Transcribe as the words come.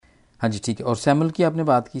हाँ जी ठीक है। और सैमुअल की आपने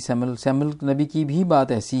बात की, सैमुअल नबी की भी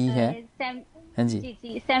बात ऐसी ही है। हाँ जी जी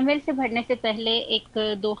जी, सैमुअल से बढ़ने से पहले एक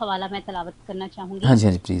दो हवाला मैं तलावत करना हाँ चाहूंगी। जी हाँ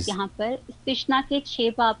जी प्लीज़। यहाँ पर इस्तिश्ना के 6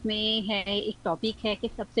 बाब में है, एक टॉपिक है कि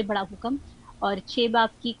सबसे बड़ा हुक्म। और 6 बाब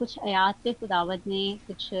की कुछ आयात पे खुदावत ने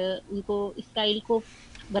कुछ उनको इसराइल को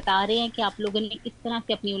बता रहे हैं कि आप लोगों ने किस तरह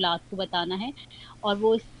से अपनी औलाद को बताना है। और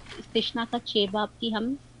वो इस्तिश्ना का 6 बाब की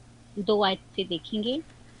हम 2 आयत से देखेंगे।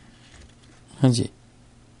 हाँ जी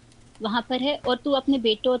वहां पर है, और तू अपने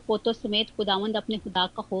बेटों और पोतों समेत खुदावंद अपने खुदा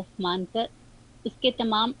का खौफ मानकर उसके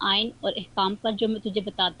तमाम आइन और अहकाम पर जो मैं तुझे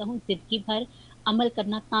बताता हूँ जिंदगी भर अमल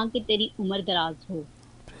करना, ताकि तेरी उम्र दराज हो।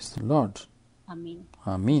 Praise the lord. आमीन।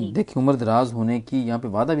 आमीन। जी देखिए उम्र दराज होने की यहाँ पे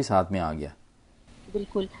वादा भी साथ में आ गया।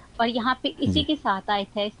 बिल्कुल। और यहाँ पे हाँ इसी जी के साथ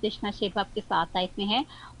आयत है, कृष्णा शेफाब के साथ आयत में है।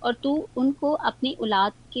 और तू उनको अपनी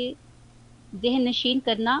औलाद के जेहन नशीन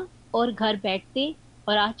करना, और घर बैठते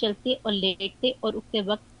और राह चलते और लेटते और उठते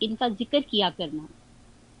वक्त इनका जिक्र किया करना।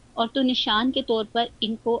 और तू निशान के तौर पर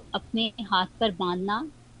इनको अपने हाथ पर बांधना,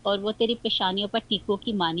 और वो तेरी पेशानियों पर टीकों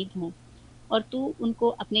की मानिद हों। और तू उनको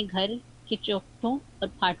अपने घर के चौखटों और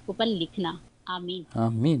फाटकों पर लिखना। आमीन।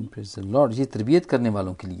 आमीन। Praise the Lord. ये तरबियत करने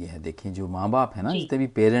वालों के लिए है। देखें जो माँ बाप हैं ना, जी जितने भी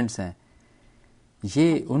पेरेंट्स हैं, ये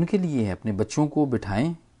हाँ जी उनके लिए है। अपने बच्चों को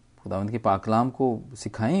बिठाएं, खुदावंद के पाकलाम को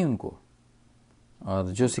सिखाएं उनको। और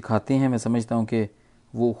जो जी सिखाते हैं मैं समझता हूँ कि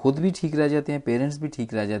वो खुद भी ठीक रह जाते हैं, पेरेंट्स भी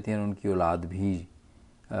ठीक रह जाते हैं, और उनकी औलाद भी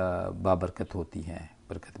बाबरकत होती है,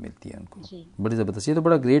 बरकत मिलती है उनको। जी बड़ी ज़बरदस्त। ये तो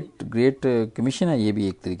बड़ा ग्रेट ग्रेट कमीशन है। ये भी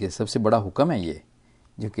एक तरीके से सबसे बड़ा हुक्म है ये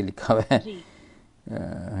जो कि लिखा हुआ है। जी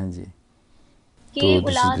हाँ जी। कि तो दिस इज़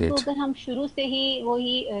औलाद को ग्रेट। अगर हम शुरू से ही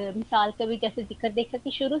वही मिसाल का भी जैसे जिक्र देखा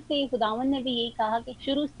कि शुरू से ही खुदावन ने भी यही कहा कि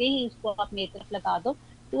शुरू से ही उसको आप मेरी तरफ लगा दो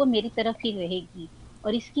तो वो मेरी तरफ ही रहेगी।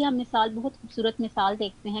 और इसकी हम मिसाल, बहुत खूबसूरत मिसाल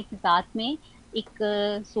देखते हैं कि जात में एक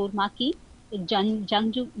सूरमा की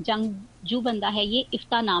जंगजू बंदा है, ये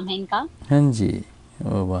इफ्ता नाम है इनका। हाँ जी।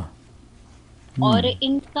 ओ वाह। और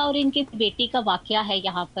इनका और इनकी बेटी का वाकया है,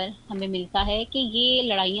 यहाँ पर हमें मिलता है कि ये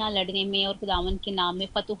लड़ाइयाँ लड़ने में और खुदावन के नाम में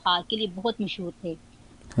फतुहात के लिए बहुत मशहूर थे।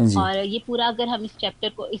 हाँ जी और ये पूरा अगर हम इस चैप्टर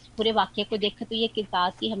को, इस पूरे वाक्य को देखें तो ये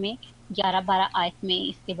किरदार की हमें 11-12 आयत में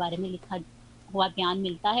इसके बारे में लिखा हुआ बयान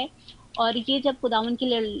मिलता है। और ये जब खुदावन की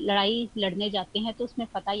लड़ाई लड़ने जाते हैं तो उसमें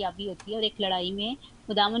फतह याबी होती है। और एक लड़ाई में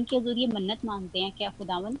खुदावन के हजूर ये मन्नत मांगते हैं, क्या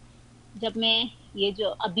खुदावन, जब मैं ये जो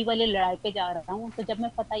अभी वाले लड़ाई पे जा रहा हूँ तो जब मैं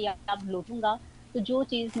फतह याब लौटूंगा तो जो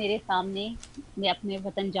चीज मेरे सामने, मैं अपने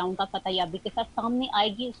वतन जाऊंगा फतह याबी के साथ, सामने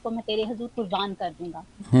आएगी उसको मैं तेरे हजूर कुर्बान कर दूंगा।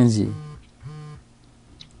 हाँ जी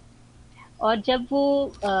और जब वो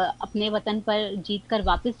अपने वतन पर जीत कर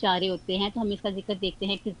वापस जा रहे होते हैं तो हम इसका जिक्र देखते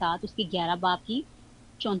हैं कि साथ उसकी 11 बाब की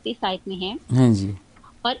 34 आयत में है। हाँ जी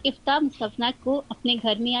और इफ्ता मुस्तफना को अपने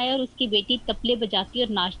घर में आया और उसकी बेटी तबले बजाती और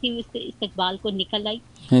नाचती हुई उसके इस्तकबाल को निकल आई।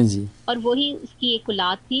 हाँ जी। और वही उसकी एक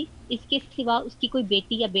औलाद थी, इसके सिवा उसकी कोई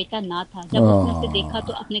बेटी या बेटा ना था। जब उसने उसे देखा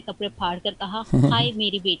तो ओह। अपने कपड़े फाड़ कर कहा, हाय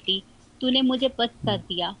मेरी बेटी, तूने मुझे पस्त कर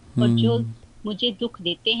दिया, और जो मुझे दुख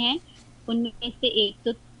देते हैं उनमें से एक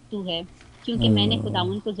तो तू है, क्योंकि मैंने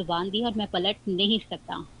खुदावन को जुबान दी और मैं पलट नहीं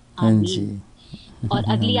सकता। हाँ जी आमीन।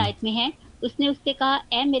 और अगली आयत में है, उसने उससे कहा,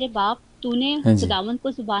 ए मेरे बाप, तूने हाँ जी। खुदावन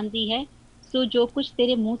को जुबान दी है, सो जो कुछ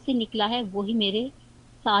तेरे मुंह से निकला है वही मेरे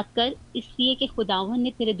साथ कर, इसलिए कि खुदावन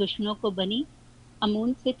ने तेरे दुश्मनों को बनी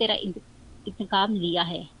अमून से तेरा इंतकाम लिया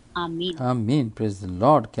है। आमीन। आमीन। Praise the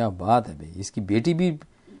Lord. क्या बात है भाई। इसकी बेटी भी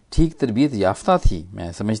ठीक तरबियत याफ्ता थी।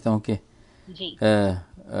 मैं समझता हूँ कि जी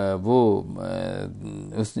वो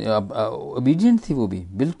उसने ओबीडियंट थी। वो भी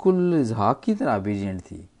बिल्कुल इसहाक की तरह ओबीडियंट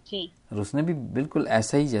थी। जी और उसने भी बिल्कुल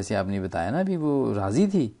ऐसा ही जैसे आपने बताया ना, भी वो राजी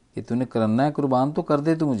थी कि तूने करना है कुर्बान तो कर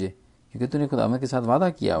दे तू मुझे, क्योंकि तूने खुदावंद के साथ वादा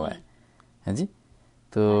किया हुआ जी है जी। हाँ जी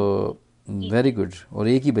तो जी वेरी गुड। और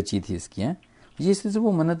एक ही बच्ची थी इसकी हैं। ये इसलिए से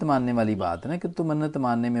वो मन्नत मानने वाली जी बात है ना, कि तू मन्नत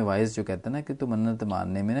मानने में, वाइज जो कहता है ना कि तू मन्नत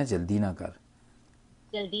मानने में ना जल्दी ना कर,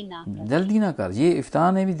 जल्दी ना कर। जल्दी ना कर। ये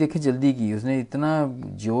इफ्ताह ने भी देखे जल्दी की। उसने इतना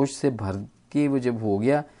जोश से भर के वो जब हो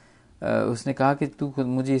गया, उसने कहा कि तू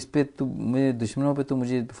मुझे इस पे, तू मेरे दुश्मनों पे तू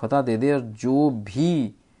मुझे फतह दे दे, और जो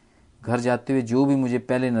भी घर जाते हुए जो भी मुझे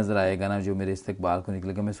पहले नजर आएगा ना, जो मेरे इस्तकबाल को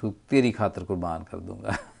निकलेगा, मैं उसको तेरी खातर कुर्बान कर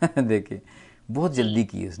दूंगा। देखिए बहुत जी जल्दी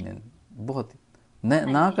की उसने। बहुत न, हाँ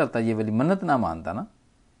ना जी। करता ये वाली मन्नत ना मानता ना।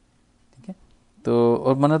 ठीक है। तो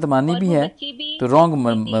और मन्नत मानी और भी वो है, बच्ची भी, तो रॉन्ग जी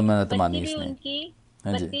जी, मन्नत मानी उसने।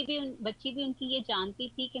 हाँ जी बच्ची भी उनकी ये जानती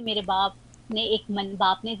थी कि मेरे बाप ने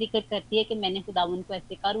बाप ने जिक्र करती है कि मैंने खुदावन को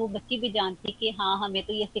ऐसे कहा। और वो बच्ची भी जानती कि हाँ, हमें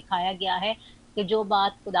तो ये सिखाया गया है कि जो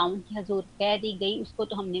बात खुदावन की हजूर कह दी गई उसको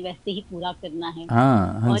तो हमने वैसे ही पूरा करना है।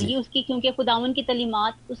 हाँ हाँ और जी ये उसकी, क्योंकि खुदावन की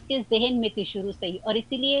तलीमात उसके जहन में थी शुरू से ही, और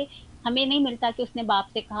इसीलिए हमें नहीं मिलता कि उसने बाप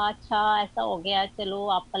से कहा अच्छा ऐसा हो गया चलो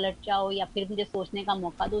आप पलट जाओ या फिर मुझे सोचने का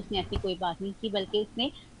मौका दो, उसने ऐसी कोई बात नहीं की, बल्कि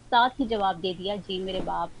उसने साथ ही जवाब दे दिया, जी मेरे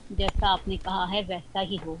बाप जैसा आपने कहा है वैसा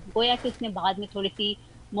ही हो। गोया कि उसने बाद में थोड़ी सी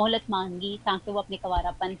मोहलत मांगी ताकि वो अपने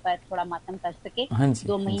कवारापन पर थोड़ा मातम कर सके हाँ जी,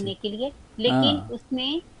 दो हाँ जी। महीने के लिए, लेकिन हाँ,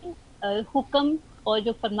 उसने हुक्म और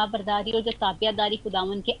जो फर्माबरदारी और जो ताबियादारी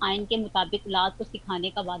खुदावन के आयन के मुताबिक औलाद को सिखाने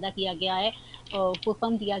का वादा किया गया है,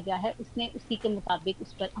 हुक्म दिया गया है, उसने उसी के मुताबिक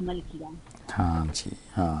उस पर अमल किया। हाँ जी,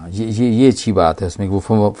 हाँ, ये अच्छी बात है उसमें कि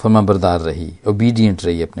वो फर्माबरदार रही, ओबीडियंट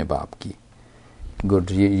रही अपने बाप की।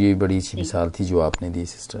 गुड, ये बड़ी अच्छी जी मिसाल थी जो आपने दी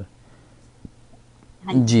सिस्टर।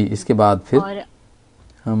 हाँ जी, जी। इसके बाद फिर और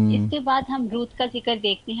हम, इसके बाद हम रूथ का जिक्र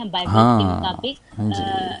देखते हैं बाइबल के हाँ, मुताबिक। हाँ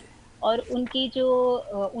जी, और उनकी जो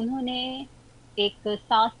उन्होंने एक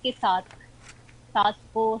सास के साथ, सास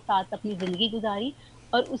को साथ अपनी जिंदगी गुजारी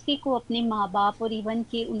और उसी को अपने माँ बाप और इवन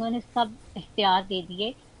के उन्होंने सब इख्तियार दे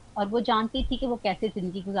दिए। और वो जानती थी कि वो कैसे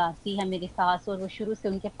जिंदगी गुजारती है मेरी सास, और वो शुरू से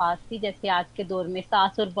उनके पास थी। जैसे आज के दौर में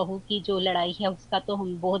सास और बहू की जो लड़ाई है उसका तो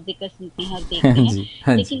हम बहुत जिक्र सुनते हैं और हाँ देखते हैं, जी,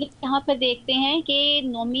 हाँ जी, लेकिन यहाँ पर देखते हैं कि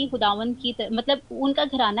नोमी खुदावन की मतलब उनका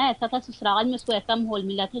घराना ऐसा था, ससुराल में उसको ऐसा माहौल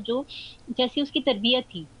मिला था जो जैसी उसकी तरबियत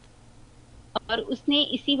थी, और उसने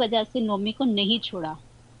इसी वजह से नोमी को नहीं छोड़ा।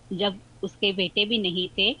 जब उसके बेटे भी नहीं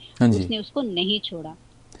थे हाँ तो जी, उसने उसको नहीं छोड़ा,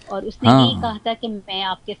 और उसने यही हाँ, कहा था कि मैं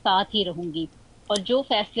आपके साथ ही रहूंगी। और जो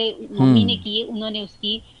फैसले नोमी ने हम्म, किए, उन्होंने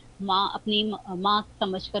उसकी माँ, अपनी माँ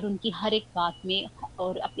समझकर उनकी हर एक बात में,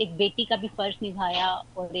 और एक बेटी का भी फर्ज निभाया,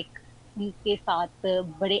 और एक उनके साथ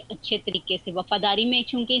बड़े अच्छे तरीके से वफादारी में,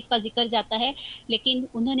 चूंकि इसका जिक्र जाता है, लेकिन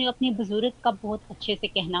उन्होंने अपने बुजुर्ग का बहुत अच्छे से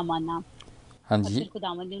कहना माना, हाँ और जी, फिर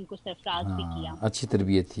खुदावंद ने उनको सरफराज भी हाँ, किया। अच्छी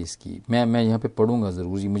तरबियत थी इसकी। मैं यहाँ पे पढ़ूंगा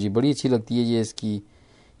ज़रूर जी, मुझे बड़ी अच्छी लगती है ये इसकी,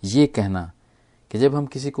 ये कहना कि जब हम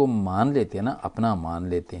किसी को मान लेते हैं ना, अपना मान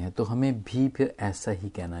लेते हैं, तो हमें भी फिर ऐसा ही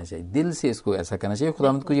कहना चाहिए, दिल से इसको ऐसा कहना चाहिए।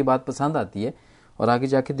 खुदावंद को बिल्कुल। ये बात पसंद आती है। और आगे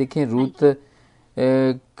जाके देखें हाँ रूत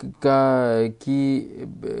जी। का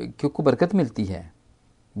की को बरकत मिलती है,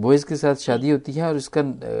 बोइज के साथ जी शादी होती है, और इसका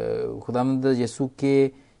खुदावंद यसू के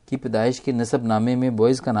की पैदाइश के नसब नामे में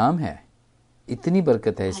बोइज का नाम है। इतनी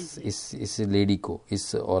बरकत है हाँ जी। इस लेडी को,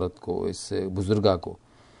 इस औरत को, इस बुजुर्गा को।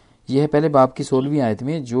 यह है पहले बाप की जी 16वीं आयत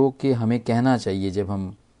में, जो कि हमें कहना चाहिए जब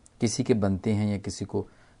हम किसी के बनते हैं या किसी को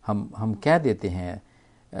हम कह देते हैं,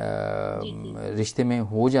 जी। जी रिश्ते में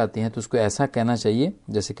हो जाते हैं, तो उसको ऐसा कहना चाहिए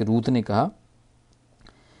जैसे कि रूत ने कहा।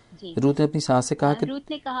 जी। रूत ने अपनी सास से कहा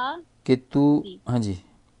रूथ ने कहा कि तू, जी हाँ जी,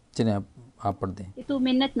 चलें आप पढ़ दें। कि तू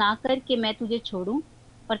मिन्नत ना कर कि मैं तुझे छोड़ूं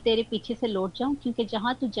और तेरे पीछे से लौट जाऊं, क्योंकि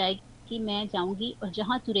जहां तू जाएगी मैं जाऊंगी और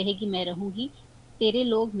जहां तू रहेगी मैं रहूंगी। तेरे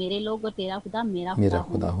लोग मेरे लोग और तेरा खुदा मेरा खुदा मेरा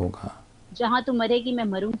खुदा होंगे। होगा। जहां तू मरेगी मैं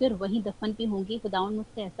मरूंगी और वहीं दफन भी होंगी। खुदावन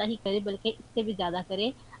मुझसे ऐसा ही करे, बल्कि इससे भी ज्यादा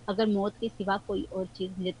करे, अगर मौत के सिवा कोई और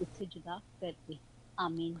चीज मुझे तुझसे जुदा कर दे।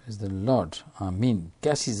 आमीन। प्रेज़ द लॉर्ड, आमीन।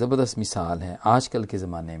 कैसी ज़बरदस्त मिसाल है आजकल के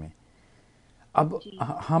ज़माने में। अब जी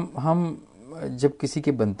हम जब किसी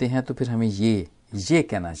के बनते हैं तो फिर हमें ये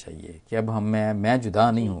कहना चाहिए कि अब मैं जुदा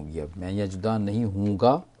नहीं जी होंगी, अब मैं या जुदा नहीं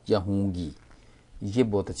हूँगा या हूँगी। ये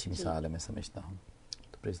बहुत अच्छी जी। मिसाल है, मैं समझता हूँ।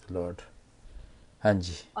 तो प्रेज़ द लॉर्ड। हाँ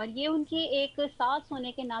जी, और ये उनकी एक सास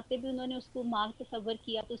होने के नाते भी उन्होंने उसको माँ के सबर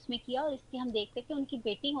किया तो उसमें किया, और इसकी हम देखते हैं कि उनकी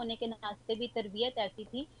बेटी होने के नाते भी तरबियत ऐसी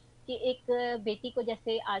थी कि एक बेटी को,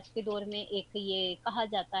 जैसे आज के दौर में एक ये कहा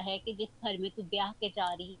जाता है कि जिस घर में तू ब्याह के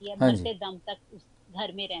जा रही है हाँ जी, मरते दम तक उस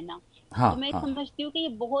घर में रहना। हाँ, तो मैं हाँ, समझती हूँ कि ये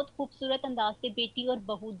बहुत खूबसूरत अंदाज से बेटी और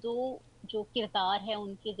बहू दो जो किरदार है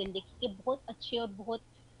उनकी जिंदगी के बहुत अच्छे और बहुत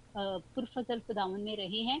पुरफजल खुदावन में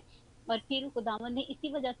रहे हैं। और फिर खुदावन ने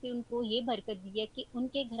इसी वजह से उनको ये बरकत दी है कि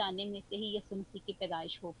उनके घराने में से ही यीशु मसीह की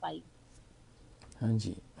पैदाइश हो पाई। हाँ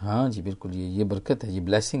जी, हाँ जी, बिल्कुल। ये बरकत है, ये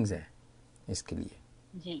ब्लेसिंग्स है इसके लिए।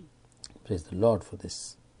 जी praise the Lord for this,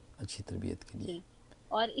 अच्छी तरबियत के लिए। जी।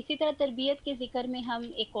 और इसी तरह तरबियत के जिक्र में हम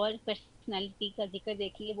एक और पर्सनालिटी का जिक्र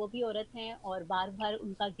देखेंगे, वो भी औरत हैं और बार बार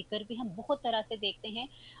उनका जिक्र भी हम बहुत तरह से देखते हैं।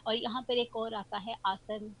 और यहाँ पर एक और आता है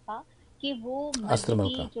आसर का, कि वो मर्द अस्त्रमल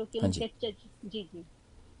की का, जो कि हाँ जी, उनके जी जी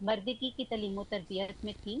मर्दगी की तालीम तरबियत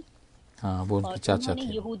में थी। हाँ, वो उनके और चाचा उन्होंने थे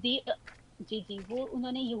वो। यहूदी जी जी वो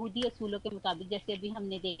उन्होंने यहूदी असूलों के मुताबिक, जैसे अभी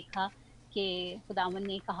हमने देखा कि खुदावन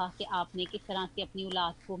ने कहा कि आपने किस तरह से अपनी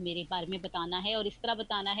औलाद को मेरे बारे में बताना है, और इस तरह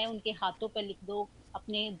बताना है, उनके हाथों पर लिख दो,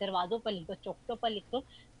 अपने दरवाजों पर लिख दो, चौखटों पर लिख दो,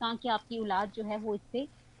 ताकि आपकी औलाद जो है वो इससे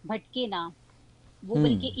भटके ना, वो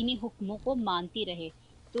बल्कि इन्हीं हुक्मों को मानती रहे।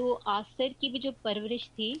 तो आसर की भी जो परवरिश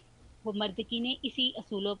थी वो मर्दकी ने इसी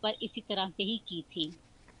असूलों पर इसी तरह से ही की थी।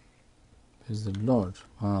 Praise the lord.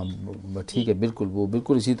 हाँ, ठीक जी है, बिल्कुल, वो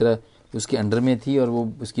बिल्कुल इसी तरह उसके अंडर में थी और वो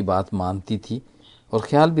उसकी बात मानती थी और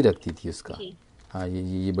ख्याल भी रखती थी उसका। जी हाँ,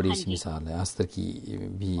 ये बड़ी हाँ अच्छी जी। मिसाल है, आस्तर की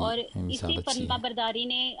भी और मिसाल इसी अच्छी फर्मा है। बरदारी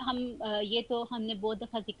ने हम ये तो हमने बहुत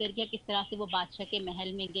दफा जिक्र किया किस तरह से वो बादशाह के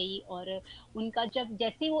महल में गई, और उनका जब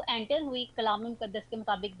जैसे वो एंटर हुई, कलाम मुकद्दस के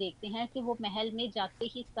मुताबिक देखते हैं कि वो महल में जाते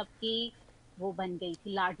ही सबकी वो बन गई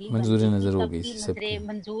थी, लाडली बन मंजूर गई थी, नज़र हो गई सबकी सबकी। नजरें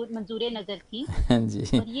मंजूर नजर थी। हाँ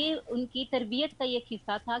जी। और ये उनकी तरबियत का एक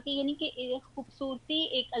हिस्सा था कि यानी कि खूबसूरती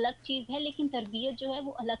एक अलग चीज है, लेकिन तरबियत जो है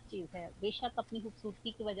वो अलग चीज है। बेशक अपनी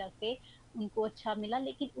खूबसूरती की वजह से उनको अच्छा मिला,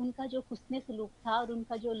 लेकिन उनका जो हुस्न सलूक था और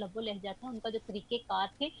उनका जो लबो लहजा था, उनका जो तरीके कार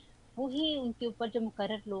थे, वो ही उनके ऊपर जो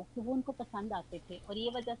मुकर्रर लोग थे वो उनको पसंद आते थे, और ये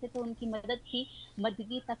वजह से तो उनकी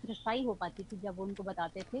मदगी तक रसाई हो पाती थी जब वो उनको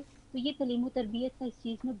बताते थे। तो ये तालीम तरबियत का इस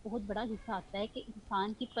चीज में बहुत बड़ा हिस्सा आता है कि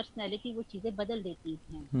इंसान की पर्सनैलिटी वो चीजें बदल देती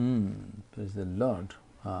हैं। Praise the lord.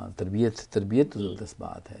 हाँ, तरबियत तरबियत तो जी। ज़बरदस्त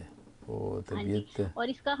बात है वो हाँ जी। तरबियत। और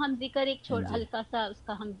इसका हम जिक्र एक हाँ छोड़ जी। हल्का सा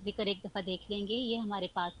उसका हम जिक्र एक दफा देख लेंगे। ये हमारे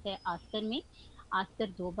पास है आस्तर में।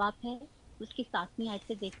 आस्तर 2 बाप है। उसकी 7वीं आयत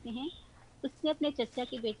से देखते हैं। उसने अपने चचा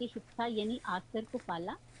की बेटी हिप्सा यानी आस्तर को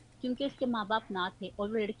पाला, क्योंकि उसके माँ बाप ना थे और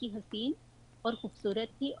वो लड़की हसीन और खूबसूरत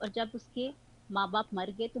थी, और जब उसके माँ बाप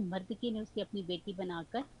मर गए तो मर्दकी ने उसे अपनी बेटी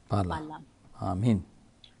बनाकर पाला। पाला। आमीन।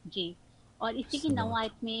 जी। और इसी की प्रेज़ द 9 लॉर्ड।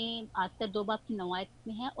 आयत में, आस्तर 2 बाप की 9 आयत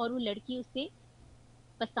में है, और वो लड़की उसे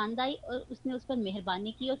पसंद आई और उसने उस पर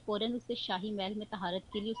मेहरबानी की और फौरन उसे शाही महल में तहारत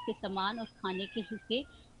के लिए उसके सामान और खाने के हिस्से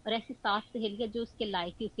और ऐसी 7 सहेलियां जो उसके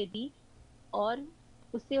लायक थी उसे दी, और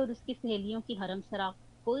उसे और उसकी सहेलियों की हरम सरा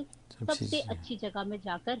को सब चीज़। सबसे अच्छी जगह में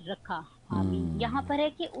जाकर रखा। आमीन। यहाँ हम्म। पर है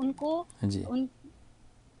कि उनको हाँ जी। उन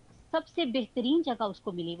सबसे बेहतरीन जगह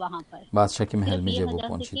उसको मिली वहां पर, बादशाह के महल सिर्फ में ये जब वो वजह से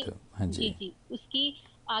पहुंची कि तो हाँ जी जी। जी उसकी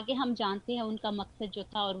आगे हम जानते हैं उनका मकसद जो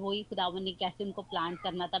था, और वही खुदावन ने कैसे उनको प्लान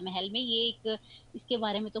करना था महल में, ये एक इसके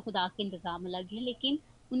बारे में तो खुदा के इंतजाम अलग है, लेकिन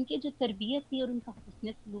उनके जो तरबियत थी और उनका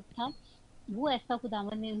हुस्न सलूक था वो ऐसा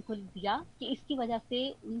खुदावन ने उनको दिया कि इसकी वजह से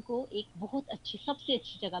उनको एक बहुत अच्छी, सबसे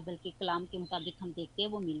अच्छी जगह, बल्कि कलाम के मुताबिक हम देखते हैं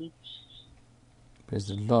वो मिली।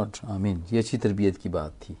 Praise the lord. आमीन। ये अच्छी तरबियत की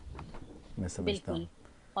बात थी, मैं समझता हूँ। बिल्कुल।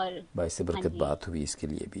 और बाइस हाँ बरकत जी। बात हुई इसके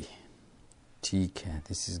लिए भी। ठीक है,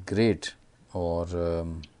 दिस इज़ ग्रेट। और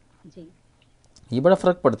जी। ये बड़ा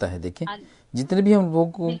फ़र्क पड़ता है, देखें आ, जितने भी हम लोगों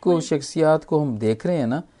को बिल्कुल। शख्सियात को हम देख रहे हैं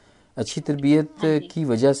ना, अच्छी तरबियत हाँ जी। की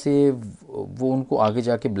वजह से वो उनको आगे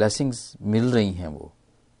जाके ब्लेसिंग्स मिल रही हैं वो।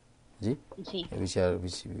 जी। जी।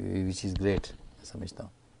 विच इज़ ग्रेट, मैं समझता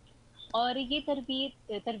हूँ। और ये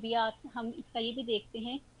तरबियत हम इसका ये भी देखते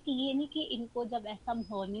हैं कि ये नहीं कि इनको जब ऐसा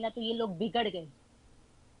माहौल मिला तो ये लोग बिगड़ गए,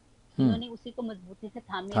 इन्होंने उसी को मजबूती से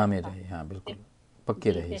थामे थामे रखा। रहे, हाँ बिल्कुल, जैसे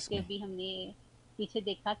पक्के जी, रहे जैसे इसमें। अभी हमने पीछे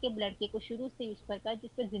देखा कि लड़के को शुरू से उस पर का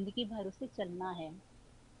जिस पर जिंदगी भर उसे चलना है।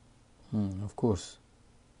 ऑफ कोर्स,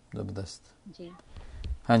 ज़बरदस्त। जी।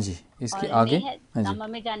 हाँ जी, इसके और आगे। मैं हाँ जी। नामा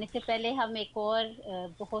में जाने से पहले हम एक और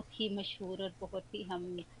बहुत ही मशहूर और बहुत ही हम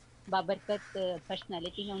बाबरकत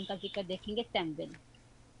पर्सनालिटी है उनका जिक्र देखेंगे, सैमुअल।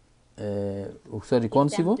 सॉरी, कि कौन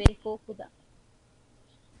सी वो? सैमुअल को खुदा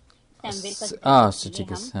सैमुअल का जिक्र देखेंगे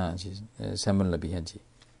ठीक है, हम। हाँ जी। सैमुअल नबी, हाँ जी।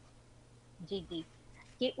 जी जी।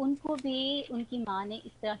 कि उनको भी उनकी माँ ने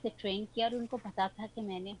इस तरह से ट्रेन किया और उनको पता था कि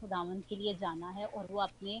मैंने खुदावन के लिए जाना है, और वो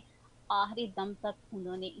अपने आखिरी दम तक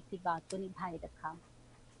उन्होंने इसी बात को निभाए रखा।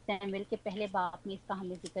 सैमुअल के पहले बाप में इसका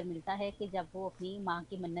हमें जिक्र मिलता है कि जब वो अपनी माँ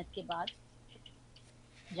की मन्नत के बाद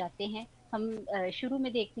जाते हैं, हम शुरू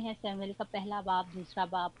में देखते हैं सैमुअल का पहला बाप, दूसरा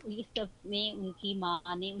बाप, इस सब में उनकी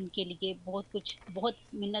माँ ने उनके लिए बहुत कुछ, बहुत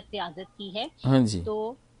मिन्नत रियाजत की है। हाँ जी।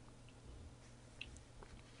 तो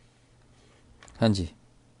हाँ जी।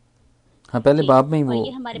 हाँ, पहले जी। बाब में ही और वो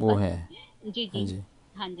ये हमारे वो पास, है। जी हाँ जी, जी।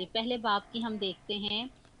 हाँ जी, पहले बाप की हम देखते हैं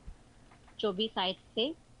 24 आयत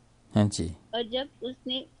से। हाँ जी। और जब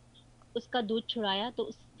उसने उसका दूध छुड़ाया तो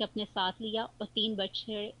उसने अपने साथ लिया और 3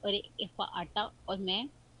 बछड़े और एक एफा आटा और मैं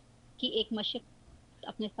की एक मशक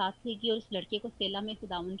अपने साथ लेगी, और उस लड़के को सेला में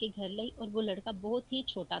खुदावन के घर लाई, और वो लड़का बहुत ही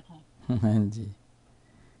छोटा था। हाँ जी।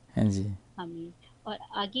 हाँ जी। हम और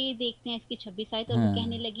आगे देखते हैं इसकी 26 आयत। और वो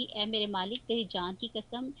कहने हाँ। लगी, ए मेरे मालिक, तेरी जान की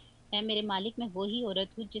कसम, ए मेरे मालिक, मैं वही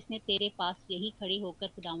औरत हूँ जिसने तेरे पास यही खड़ी होकर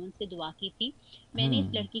खुदावन से दुआ की थी। मैंने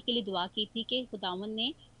इस लड़की के लिए दुआ की थी कि खुदावन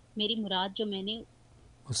ने मेरी मुराद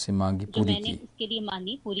उससे मांगी जो पूरी मैंने की। उसके लिए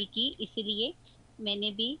मांगी पूरी की, इसलिए मैंने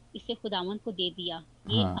भी इसे खुदावन को दे दिया,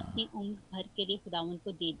 ये हाँ। अपनी उम्र भर के लिए खुदावन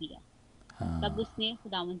को दे दिया। तब हाँ। उसने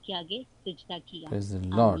खुदावन के आगे सिजदा किया। Praise the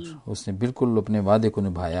lord. आमीन। उसने बिल्कुल अपने वादे को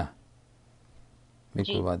निभाया,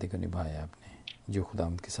 बिल्कुल जी। वादे को निभाया आपने जो खुदा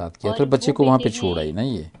के साथ किया, फिर और बच्चे वो को वहाँ पे बेटे ने छोड़ आई ना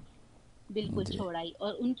ये। बिल्कुल जी। छोड़ाई,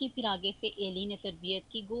 और उनकी फिर आगे से एली ने तरबियत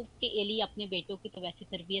की। गो के एली अपने बेटों की तो वैसी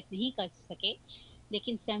तरबियत नहीं कर सके,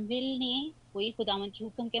 लेकिन सैमुअल ने वही खुदावन के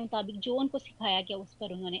हुक्म के मुताबिक जो उनको सिखाया गया उस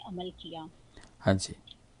पर उन्होंने अमल किया। हाँ जी।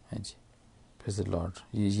 हाँ जी। Praise the Lord.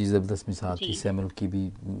 ये ज़बरदस्त मिसाल थी। सैमुअल की भी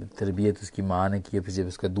तरबियत उसकी माँ ने की, फिर जब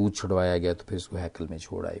उसका दूध छुड़वाया गया तो फिर उसको हैकल में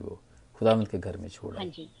छोड़ आई, वो खुदावंद के घर में छोड़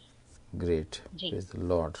आई। Great, praise the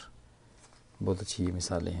lord. बहुत अच्छी ये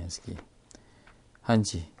मिसालें हैं इसकी। हाँ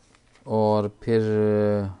जी। और फिर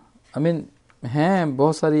आई मीन हैं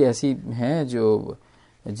बहुत सारी ऐसी हैं जो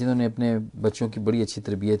जिन्होंने अपने बच्चों की बड़ी अच्छी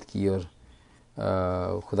तरबियत की और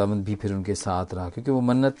खुदावंद भी फिर उनके साथ रहा, क्योंकि वो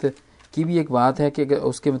मन्नत की भी एक बात है कि अगर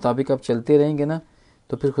उसके मुताबिक आप चलते रहेंगे ना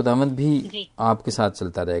तो फिर खुदावंद भी आपके साथ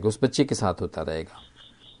चलता रहेगा, उस बच्चे के साथ होता रहेगा,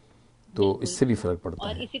 तो इससे भी फर्क पड़ता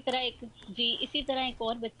है। और इसी तरह एक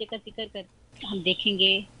और बच्चे का जिक्र कर हम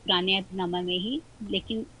देखेंगे पुराने अहदनामा में ही,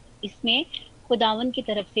 लेकिन इसमें खुदावन की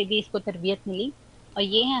तरफ से भी इसको तरबियत मिली, और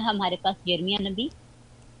ये है हमारे पास यिर्मयाह नबी।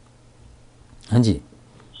 हाँ जी,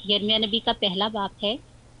 यिर्मयाह नबी का पहला बाप है।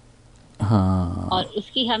 हाँ। और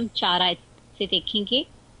उसकी हम 4 आयत से देखेंगे,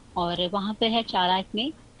 और वहां पर है 4 आयत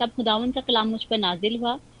में, तब खुदावन का कलाम मुझ पर नाजिल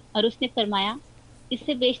हुआ और उसने फरमाया,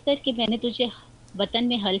 इससे बेशतर कि मैंने तुझे वतन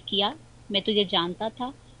में हल किया, मैं तुझे जानता था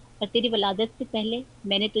और तेरी वलादत से पहले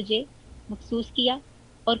मैंने तुझे मखसूस किया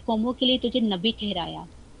और कौमों के लिए तुझे नबी ठहराया।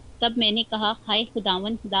 तब मैंने कहा, हाय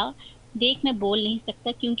खुदावन खुदा, देख मैं बोल नहीं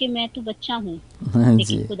सकता क्योंकि मैं तो बच्चा हूँ।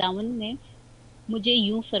 लेकिन खुदावन ने मुझे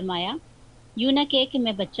यूं फरमाया, यूं ना कहे कि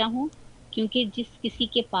मैं बच्चा हूँ, क्योंकि जिस किसी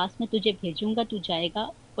के पास मैं तुझे भेजूंगा तू जाएगा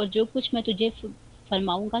और जो कुछ मैं तुझे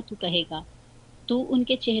फरमाऊंगा तू कहेगा। तू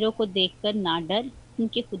उनके चेहरों को देखकर ना डर,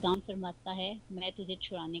 क्योंकि खुदा फरमाता है, मैं तुझे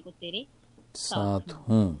छुड़ाने को तेरे साथ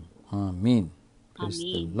हूँ। आमीन, praise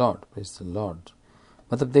the lord, praise the Lord.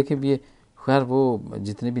 मतलब देखिए ये खैर वो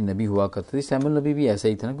जितने भी नबी हुआ करते थे, सैमुअल नबी भी ऐसा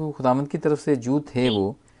ही था ना, क्योंकि खुदावंद की तरफ से जू थे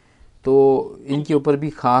वो, तो इनके ऊपर भी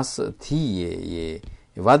खास थी ये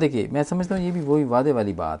वादे के। मैं समझता हूँ ये भी वही वादे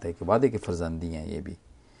वाली बात है कि वादे के फर्जंदी हैं ये भी,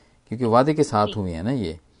 क्योंकि वादे के साथ हुए हैं ना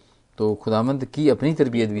ये, तो खुदावंद की अपनी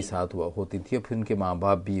तरबियत भी साथ हुआ होती थी और फिर उनके माँ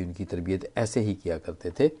बाप भी उनकी तरबियत ऐसे ही किया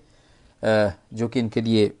करते थे, जो कि इनके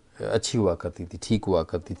लिए अच्छी हुआ करती थी, ठीक हुआ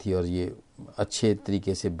करती थी, और ये अच्छे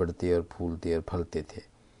तरीके से बढ़ते और फूलते और फलते थे,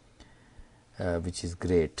 विच इज़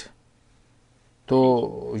ग्रेट।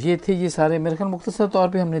 तो ये थे ये सारे मेरे ख्याल मुख्तसर तौर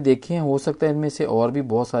पे हमने देखे हैं, हो सकता है इनमें से और भी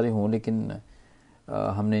बहुत सारे हों, लेकिन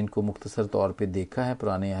हमने इनको मुख्तसर तौर पे देखा है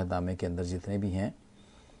पुराने अहदनामे के अंदर जितने भी हैं।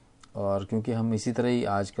 और क्योंकि हम इसी तरह ही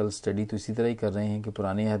आजकल स्टडी तो इसी तरह ही कर रहे हैं कि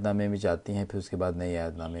पुराने अहदनामे में जाते हैं, फिर उसके बाद नए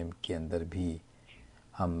अहदनामे के अंदर भी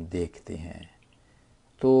हम देखते हैं।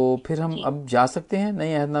 तो फिर हम अब जा सकते हैं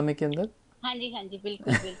नए अहदनामे के अंदर। हाँ जी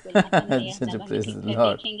बिल्कुल praise the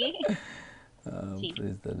lord,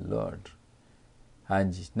 praise the lord. हाँ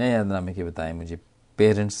जी, नए अहदनामे के बताएं मुझे,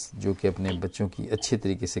 पेरेंट्स जो कि अपने बच्चों की अच्छे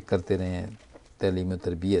तरीके से करते रहे हैं तालीम और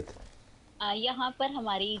तरबियत। यहाँ पर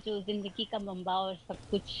हमारी जो जिंदगी का मंबा और सब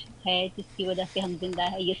कुछ है जिसकी वजह से हम जिंदा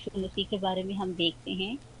है, यीशु मसीह के बारे में हम देखते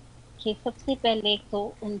हैं कि सबसे पहले तो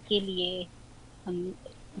उनके लिए हम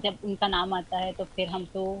जब उनका नाम आता है तो फिर हम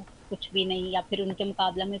तो कुछ भी नहीं, या फिर उनके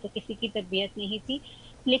मुकाबला में तो किसी की तरबियत नहीं थी।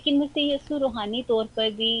 लेकिन मुझसे यीशु रूहानी तौर पर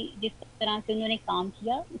भी जिस तरह से उन्होंने काम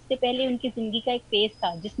किया, उससे पहले उनकी जिंदगी का एक फेज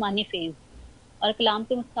था, जिस्मानी फेज, और कलाम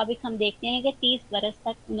के मुताबिक हम देखते हैं कि 30 बरस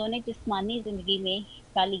तक उन्होंने जिस्मानी जिंदगी में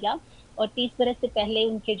हिस्सा लिया, और 30 बरस से पहले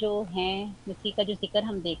उनके जो हैं मसीह का जो जिक्र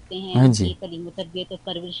हम देखते हैं उनकी तालीम और तरबियत और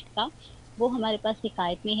परवरिश का, वो हमारे पास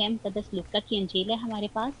हिकायत में है। मुकद्दस लूका की अंजील है हमारे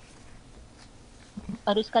पास,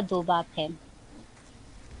 और उसका 2 बाब है।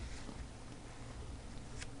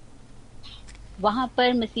 वहां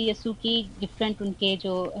पर मसीह यीशु की डिफरेंट उनके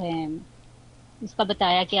जो उसका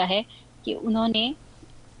बताया गया है कि उन्होंने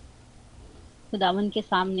खुदावन के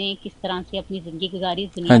सामने किस तरह से अपनी जिंदगी गुजारी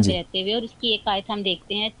दुनिया पे रहते हुए। और उसकी एक आयत हम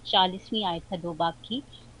देखते हैं, 40वीं आयत है 2 बाब की,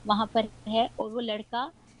 वहां पर है, और वो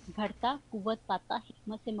लड़का घड़ता, कुव्वत पाता,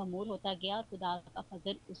 हिकमत से ममूर होता गया और खुदा का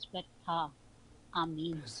फजल उस पर था।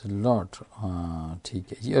 आमीन। लॉर्ड, हाँ ठीक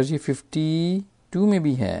है। और ये 52 में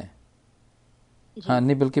भी है, हाँ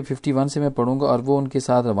नहीं बल्कि 51 से मैं पढ़ूंगा। और वो उनके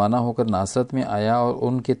साथ रवाना होकर नासरत में आया और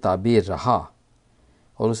उनके ताबे रहा,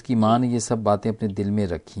 और उसकी माँ ने ये सब बातें अपने दिल में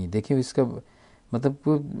रखी। देखिए इसका मतलब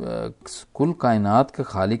कुल कायनात का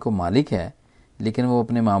खालिक व मालिक है, लेकिन वो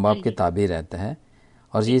अपने माँ बाप के ताबे रहता है।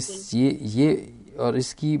 और ये और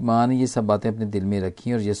इसकी माँ ने ये सब बातें अपने दिल में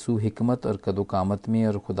रखी, और यसू हिकमत और कदोकामत में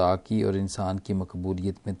और खुदा की और इंसान की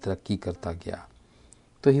मकबूलियत में तरक्की करता गया।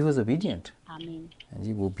 तो ही वॉज ओबीडियंट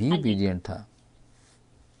जी, वो भी ओबीडियंट था।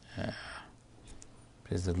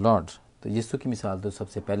 Praise the lord. तो यीशु की मिसाल तो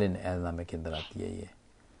सबसे पहले एहदनामे के अंदर आती है ये।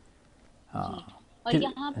 हाँ, और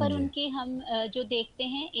यहाँ पर उनके हम जो देखते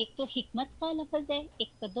हैं, एक तो हिकमत का लफ्ज है, एक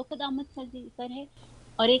कदो कदामत का जिक्र है,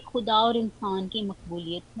 और एक खुदा और इंसान की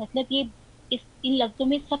मकबूलियत। मतलब ये इन लफ्जों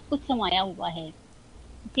में सब कुछ समाया हुआ है।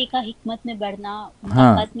 किसी का हिकमत में बढ़ना, उनका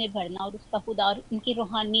हाँ कद में बढ़ना, और उसका खुदा और उनकी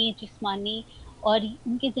रूहानी, जिस्मानी और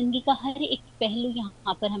उनकी ज़िंदगी का हर एक पहलू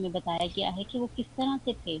यहाँ पर हमें बताया गया है कि वो किस तरह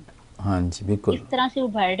से थे, हाँ जी बिल्कुल। किस तरह से वो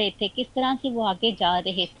बढ़ रहे थे, किस तरह से वो आगे जा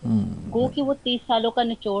रहे थे। गो कि वो 30 सालों का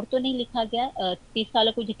निचोड़ तो नहीं लिखा गया, 30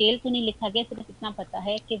 सालों को डिटेल तो नहीं लिखा गया, सिर्फ इतना पता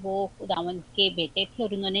है कि वो खुदावंद के बेटे थे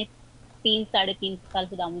और उन्होंने 3 साढ़े 3 साल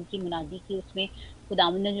खुदावंद की मुनादी की, उसमें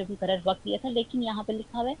खुदावंद ने जो मुकर्रर वक्त दिया था। लेकिन यहाँ पे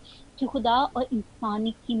लिखा हुआ है कि खुदा और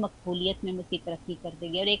इंसानी की मकबूलियत में मसीह तरक्की कर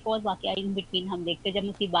देगी। और एक और वाकया इन बिटवीन हम देखते हैं, जब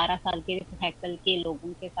मसीह 12 साल के हैकल के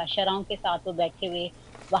लोगों के साथ, शराओं के साथ वो बैठे हुए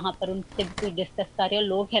वहां पर उनसे कुछ डिस्कस कर रहे हैं, और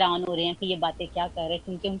लोग हैरान हो रहे हैं कि ये बातें क्या कर रहे हैं,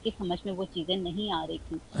 क्योंकि उनकी समझ में वो चीजें नहीं आ रही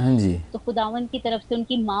थी। हाँ जी। तो खुदावन की तरफ से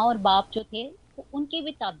उनकी माँ और बाप जो थे वो उनके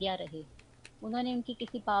भी ताबिया रहे, उन्होंने उनकी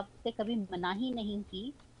किसी बात से कभी मनाही नहीं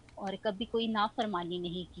की और कभी कोई नाफरमानी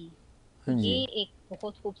नहीं की। हाँ ये जी। एक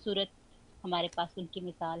बहुत खूबसूरत हमारे पास उनकी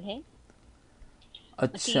मिसाल है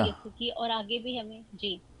अच्छा। मसीह यीशु की। और आगे भी हमें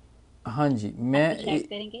जी, हाँ जी आप कुछ ऐड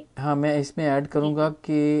करेंगे? हाँ मैं इसमें ऐड जी करूँगा जी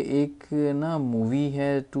कि एक ना मूवी है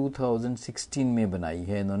 2016 में बनाई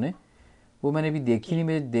है इन्होंने, वो मैंने भी देखी जी नहीं,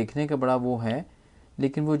 मेरे देखने का बड़ा वो है।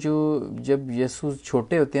 लेकिन वो जो जब यीशु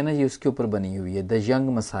छोटे होते हैं ना, ये उसके ऊपर बनी हुई है, द यंग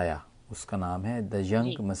मसाया उसका नाम है, द यंग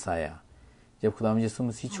जी। मसाया। जब खुदा यीशु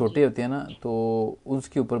मसीह हाँ जी। छोटे होते हैं ना, तो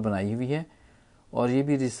उसके ऊपर बनाई हुई है। और ये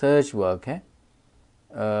भी रिसर्च वर्क है।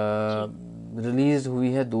 जी रिलीज़ हुई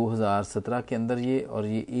है 2017 के अंदर ये, और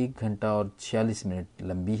ये 1 घंटा और 46 मिनट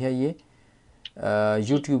लंबी है ये।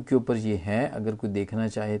 जी यूट्यूब के ऊपर ये है, अगर कोई देखना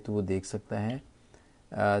चाहे तो वो देख सकता है।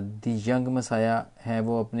 दी यंग मसाया है,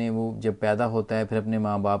 वो अपने वो जब पैदा होता है फिर अपने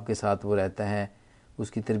माँ बाप के साथ वो रहता है,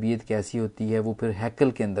 उसकी तरबियत कैसी होती है, वो फिर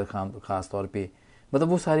हैकल के अंदर ख़ास तौर पे, मतलब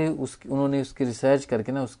वो सारे उस उन्होंने उसके रिसर्च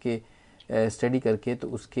करके ना, उसके स्टडी करके, तो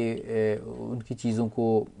उसके उनकी चीज़ों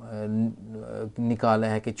को निकाला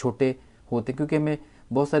है कि छोटे होते, क्योंकि हमें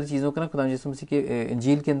बहुत सारी चीज़ों का ना खुदा यीशु मसीह के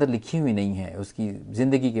इंजील के अंदर लिखी हुई नहीं है, उसकी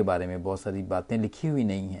ज़िंदगी के बारे में बहुत सारी बातें लिखी हुई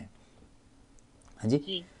नहीं हैं। हाँ जी।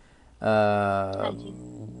 जी। हाँ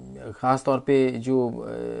जी। ख़ास तौर पे जो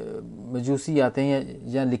मजूसी आते हैं,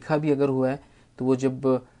 या लिखा भी अगर हुआ है तो वो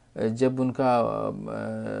जब जब उनका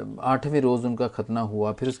 8वें रोज़ उनका खतना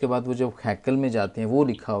हुआ, फिर उसके बाद वो जब हैकल में जाते हैं वो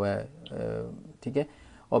लिखा हुआ है, ठीक है।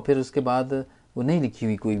 और फिर उसके बाद वो नहीं लिखी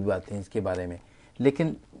हुई कोई भी बातें इसके बारे में।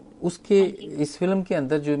 लेकिन उसके हाँ जी। इस फिल्म के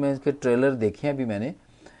अंदर जो मैं इसके ट्रेलर देखे हैं अभी मैंने,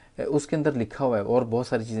 उसके अंदर लिखा हुआ है और बहुत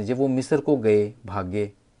सारी चीज़ें। जब वो मिस्र को गए, भागे,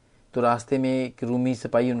 तो रास्ते में एक रूमी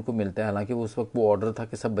सिपाही उनको मिलता है, हालांकि वो उस वक्त वो ऑर्डर था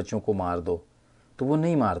कि सब बच्चों को मार दो, तो वो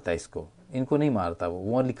नहीं मारता इसको, इनको नहीं मारता,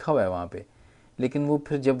 वो लिखा हुआ है वहाँ पे। लेकिन वो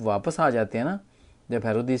फिर जब वापस आ जाते हैं ना, जब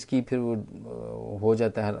हेरोदिस की फिर वो हो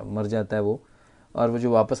जाता है, मर जाता है वो, और वो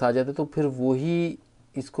जो वापस आ जाता है तो फिर वही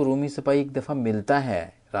इसको रोमी सिपाही एक दफ़ा मिलता है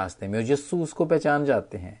रास्ते में, और यस्सु उसको पहचान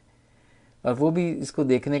जाते हैं। और वो भी इसको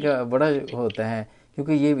देखने जी का बड़ा होता है,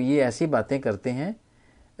 क्योंकि ये ऐसी बातें करते हैं।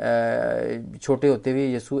 छोटे होते हुए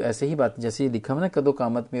यीशु ऐसे ही बात, जैसे ये लिखा हुआ ना, कदो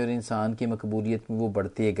कामत में और इंसान की मकबूलियत में वो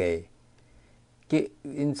बढ़ते गए, कि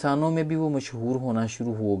इंसानों में भी वो मशहूर होना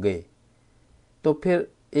शुरू हो गए। तो फिर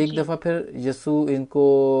एक जी दफ़ा फिर यीशु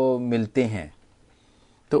इनको मिलते हैं।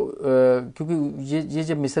 तो क्योंकि ये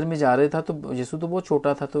जब मिस्र में जा रहे था तो यीशु तो बहुत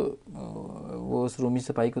छोटा था, तो वो उस रोमी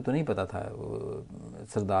सिपाही को तो नहीं पता था,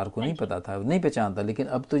 सरदार को हाँ नहीं जी। पता था, नहीं पहचानता। लेकिन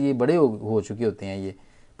अब तो ये बड़े हो चुके होते हैं, ये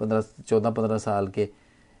 14-15 साल के।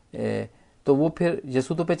 तो वो फिर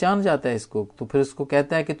यीशु तो पहचान जाता है इसको, तो फिर उसको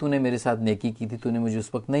कहता है कि तूने मेरे साथ नेकी की थी, तूने मुझे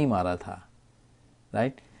उस वक्त नहीं मारा था,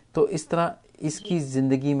 राइट। तो इस तरह इसकी जी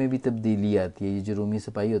ज़िंदगी में भी तब्दीली आती है। ये जो रोमी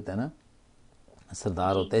सिपाही होता है ना,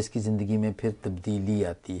 सरदार जी होता है, इसकी ज़िंदगी में फिर तब्दीली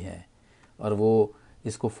आती है, और वो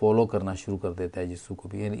इसको फॉलो करना शुरू कर देता है यीशु को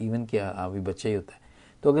भी, इवन कि अभी बच्चा ही होता है।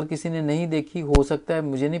 तो अगर किसी ने नहीं देखी, हो सकता है,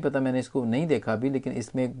 मुझे नहीं पता, मैंने इसको नहीं देखा अभी, लेकिन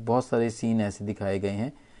इसमें बहुत सारे सीन ऐसे दिखाए गए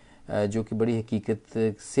हैं जो कि बड़ी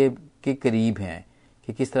हकीकत से के करीब हैं,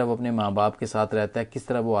 कि किस तरह वो अपने माँ बाप के साथ रहता है, किस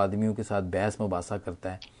तरह वो आदमियों के साथ बहस मुबासा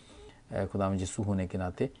करता है खुदा यीशु होने के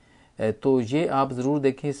नाते। तो ये आप ज़रूर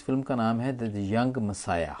देखें, इस फिल्म का नाम है द यंग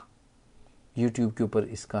मसाया, यूट्यूब के ऊपर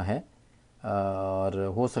इसका है। और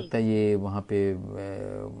हो जी सकता है ये वहाँ पे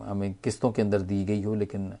हमें किस्तों के अंदर दी गई हो,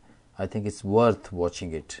 लेकिन I think it's worth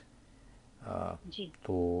watching it. जी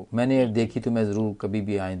तो मैंने बिल्कुल। देखी, तो मैं ज़रूर कभी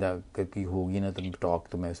भी आइंदा कभी होगी ना तो टॉक,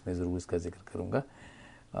 तो मैं उसमें ज़रूर इसका जिक्र करूँगा,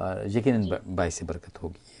 यकीनन जी बाई से बरकत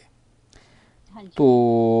होगी ये। हाँ जी।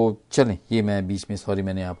 तो चलें, ये मैं बीच में, सॉरी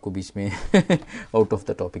मैंने आपको बीच में आउट ऑफ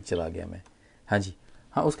द टॉपिक चला गया मैं। हाँ जी।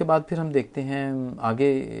 हाँ, उसके बाद फिर हम देखते हैं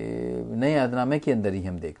आगे, नए ऐहदनामे के अंदर ही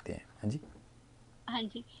हम देखते हैं। हाँ जी। हाँ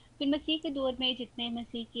जी। फिर मसीह के दौर में जितने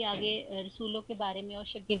मसीह की आगे रसूलों के बारे में और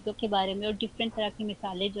शागिर्दों के बारे में और डिफरेंट तरह की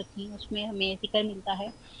मिसालें जो थी, उसमें हमें जिक्र मिलता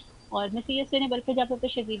है और मसीह यीशु ने बल्कि जब अपने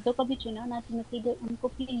शागिर्दों को भी चुना ना, तो मसीह उनको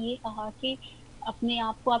फिर ये कहा कि अपने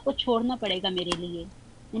आप को आपको छोड़ना पड़ेगा मेरे लिए।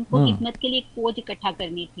 उनको हम्म। खिदमत के लिए एक फौज इकट्ठा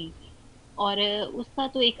करनी थी, और उसका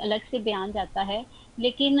तो एक अलग से बयान जाता है।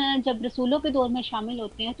 लेकिन जब रसूलों के दौर में शामिल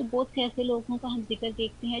होते हैं तो बहुत से ऐसे लोगों का हम जिक्र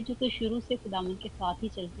देखते हैं जो कि शुरू से खुदावंद के साथ ही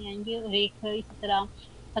चलते आएंगे। और एक इसी तरह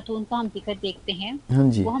खतून का हम जिक्र देखते हैं, हाँ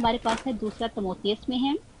जी। वो हमारे पास है दूसरा तमोथियस में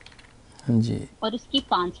है, हाँ जी। और उसकी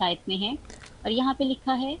 5 आयत में है। और यहाँ पे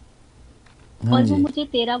लिखा है, हाँ और वो जी। मुझे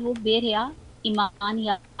तेरा वो बेरया ईमान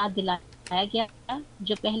याद दिलाया गया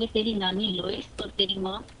जो पहले तेरी नानी लोइस और तेरी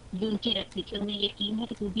माँ यून की रखती थी। उन्हें यकीन है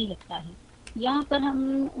कि तू भी लगता है। यहाँ पर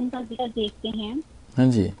हम उनका जिक्र देखते हैं हाँ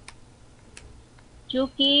जी। जो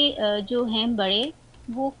कि जो हैं बड़े,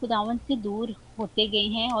 वो खुदावन से दूर होते गए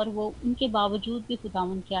हैं, और वो उनके बावजूद भी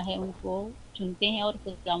खुदावन क्या है उनको चुनते हैं, और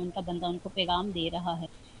खुदावन का बंदा उनको पैगाम दे रहा है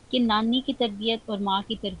कि नानी की तरबियत और माँ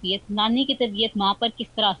की तरबियत, नानी की तरबियत माँ पर किस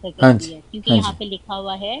तरह असर हाँ करती जी। है। क्योंकि हाँ यहाँ जी। पे लिखा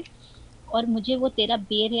हुआ है, और मुझे वो तेरा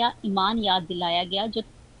बेर या ईमान याद दिलाया गया जो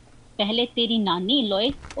पहले तेरी नानी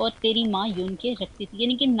लोइस और तेरी माँ यून के रखती थी।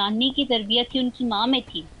 यानी कि नानी की तरबियत थी उनकी माँ में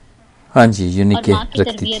थी, हाँ जी, यूनिक और के माँ की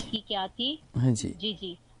रखती तरबियत थी। ही क्या थी। हाँ जी। जी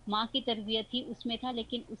जी, माँ की तरबियत ही उसमें था।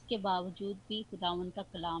 लेकिन उसके बावजूद भी खुदावन का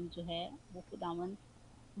कलाम जो है, वो खुदावन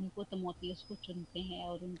उनको तमोथियस को चुनते हैं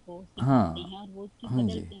और उनको सिखाते हाँ। हैं, और वो उसकी हाँ जी।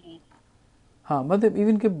 बदलते हैं। हाँ, मतलब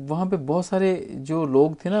इवन के वहाँ पे बहुत सारे जो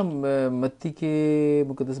लोग थे ना, मत्ती के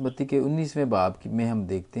मुकद्दस मत्ती के 19वें बाब में हम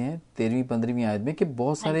देखते हैं 13वीं 15वीं आयत में कि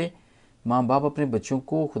बहुत हाँ सारे जी। माँ बाप अपने बच्चों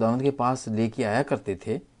को खुदावंद के पास लेके आया करते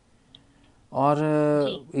थे। और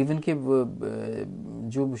जी इवन के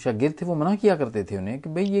जो शागिर्द थे वो मना किया करते थे उन्हें कि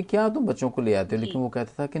भाई ये क्या तुम बच्चों को ले आते हो, जी लेकिन वो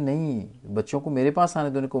कहता था कि नहीं, बच्चों को मेरे पास आने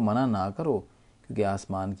देने को मना ना करो, क्योंकि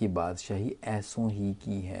आसमान की बादशाही ऐसों ही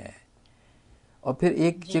की है। और फिर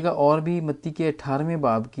एक जी जगह और भी मत्ती के 18वें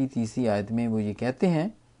बाब की 3री आयत में वो ये कहते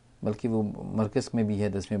हैं, बल्कि वो मरकस में भी है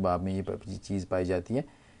 10वें बाब में ये चीज़ पाई जाती है,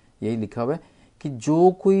 यही लिखा हुआ है कि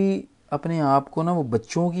जो कोई अपने आप को ना वो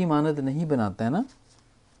बच्चों की मानद नहीं बनाता है ना,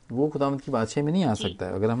 वो खुदावंद की बादशाही में नहीं आ जी सकता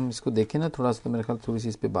है। अगर हम इसको देखें ना थोड़ा सा, तो मेरे ख्याल थोड़ी सी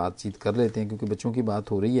इस पर बातचीत कर लेते हैं, क्योंकि बच्चों की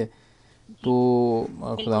बात हो रही है। जी तो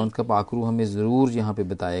बिल्कुल। खुदावंद का पाकरू हमें ज़रूर यहाँ पे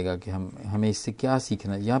बताएगा कि हमें इससे क्या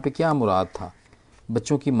सीखना है, यहाँ पे क्या मुराद था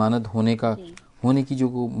बच्चों की मानद जी होने की जो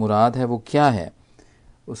मुराद है वो क्या है,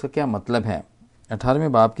 उसका क्या मतलब है।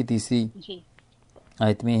 18वें बाब की 3री जी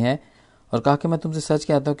आयत में है, और कहा कि मैं तुमसे सच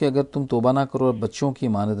कहता हूँ कि अगर तुम तोबा ना करो और बच्चों की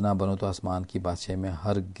मानद ना बनो तो आसमान की बादशाही में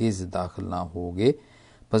हरगिज़ दाखिल ना होगे।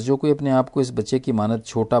 बस जो कोई अपने आप को इस बच्चे की मानद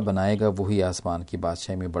छोटा बनाएगा वही आसमान की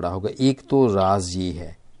बादशाही में बड़ा होगा। एक तो राज ये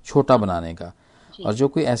है छोटा हाँ बनाने का। और जी जो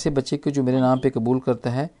कोई ऐसे बच्चे को जो मेरे हाँ नाम जी पे कबूल करता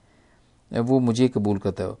है वो मुझे कबूल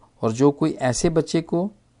करता है, और जो कोई ऐसे बच्चे को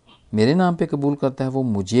मेरे नाम पे कबूल करता है वो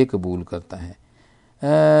मुझे कबूल करता है।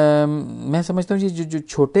 मैं समझता हूँ जो जो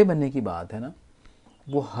छोटे बनने की बात है ना,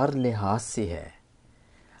 वो हर लिहाज से है।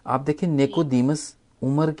 आप देखें जी निकोदीमस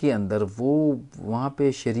उम्र के अंदर वो वहाँ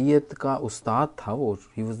पे शरीयत का उस्ताद था, वो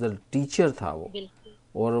ही वॉज द टीचर था वो।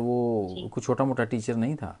 बिल्कुल। और वो जी कोई छोटा मोटा टीचर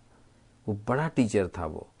नहीं था, वो बड़ा टीचर था।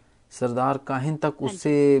 वो सरदार काहिन तक हाँ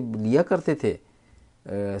उससे जी लिया करते थे,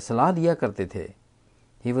 सलाह दिया करते थे।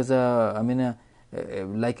 He was I mean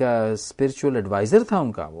like a spiritual adviser था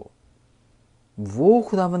उनका। वो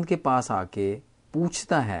खुदावंद के पास आके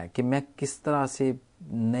पूछता है कि मैं किस तरह से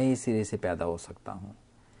नए सिरे से पैदा हो सकता हूँ।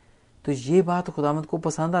 तो ये बात खुदावंद को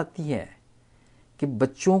पसंद आती है कि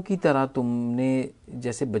बच्चों की तरह तुमने,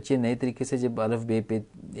 जैसे बच्चे नए तरीके से जब अरफ बे पे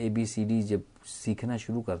ABCD जब सीखना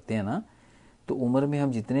शुरू करते हैं ना, तो उम्र में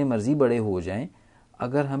हम जितने मर्जी बड़े हो जाएं,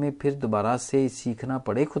 अगर हमें फिर दोबारा से सीखना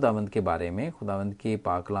पड़े खुदावंद के बारे में, खुदावंद के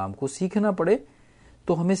पाकलाम को सीखना पड़े,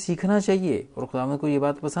 तो हमें सीखना चाहिए। और खुदावंद को ये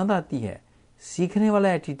बात पसंद आती है, सीखने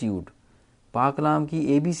वाला एटीट्यूड। पाकलाम की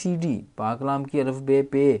ABCD, पाकलाम की अरफ बे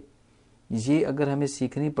पे, ये अगर हमें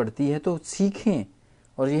सीखनी पड़ती है तो सीखें।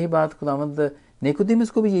 और यही बात खुदावंद निकोदेमुस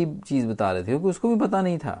को भी यही चीज़ बता रहे थे, क्योंकि उसको भी पता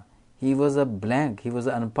नहीं था। He was a blank, he was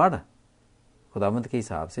अनपढ़। खुदावंद के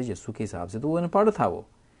हिसाब से, यीशु के हिसाब से तो वो अनपढ़ था वो।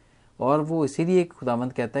 और वो इसीलिए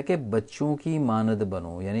खुदावंद कहता है कि बच्चों की मानद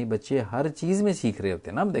बनो, यानी बच्चे हर चीज़ में सीख रहे होते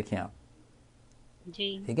हैं ना। अब देखें आप,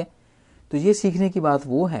 जी ठीक है, तो ये सीखने की बात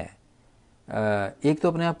वो है। एक तो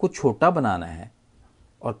अपने आप को छोटा बनाना है,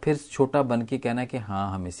 और फिर छोटा बन के कहना है कि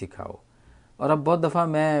हाँ हमें सिखाओ। और अब बहुत दफ़ा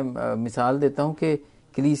मैं मिसाल देता हूँ कि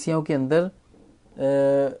कलीसियाओं के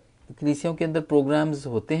अंदर प्रोग्राम्स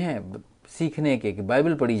होते हैं सीखने के, कि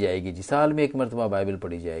बाइबल पढ़ी जाएगी जी, साल में एक मरतबा बाइबल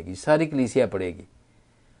पढ़ी जाएगी, सारी कलीसिया पढ़ेगी।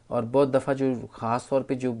 और बहुत दफ़ा जो ख़ास तौर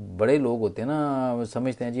पे जो बड़े लोग होते हैं ना, वो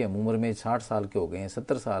समझते हैं जी हम उम्र में 60 साल के हो गए हैं,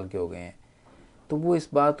 70 साल के हो गए हैं, तो वो इस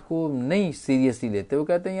बात को नहीं सीरियसली लेते। वो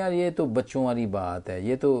कहते हैं यार ये तो बच्चों वाली बात है,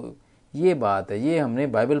 ये बात है, ये हमने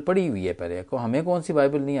बाइबल पढ़ी हुई है पहले को, हमें कौन सी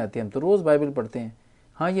बाइबल नहीं आती, हम तो रोज़ बाइबल पढ़ते हैं।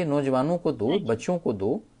 हाँ, ये नौजवानों को दो, बच्चों को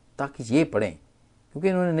दो, ताकि ये पढ़ें, क्योंकि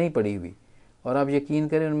इन्होंने नहीं पढ़ी हुई। और आप यकीन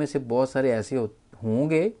करें उनमें से बहुत सारे ऐसे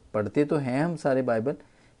होंगे, पढ़ते तो हैं हम सारे बाइबल,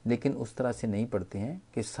 लेकिन उस तरह से नहीं पढ़ते हैं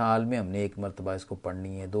कि साल में हमने 1 मरतबा इसको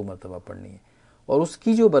पढ़नी है, 2 मरतबा पढ़नी है। और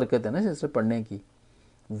उसकी जो बरकत है ना सिस्टर पढ़ने की,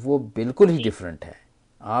 वो बिल्कुल ही डिफरेंट है।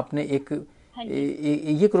 आपने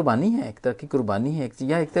ये कुर्बानी है, एक तरह की कुर्बानी है,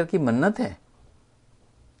 या एक तरह की मन्नत है।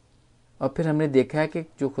 और फिर हमने देखा है कि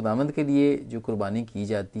जो खुदावंद के लिए जो कुर्बानी की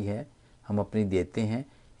जाती है, हम अपनी देते हैं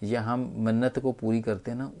या हम मन्नत को पूरी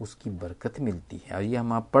करते हैं ना, उसकी बरकत मिलती है। और ये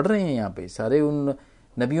हम आप पढ़ रहे हैं यहाँ पे, सारे उन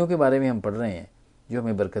नबियों के बारे में हम पढ़ रहे हैं जो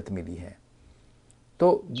हमें बरकत मिली है।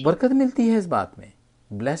 तो बरकत मिलती है इस बात में,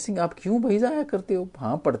 ब्लेसिंग। आप क्यों भाई ज़ाया करते हो?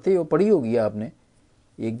 हाँ, पढ़ते हो, पढ़ी होगी आपने,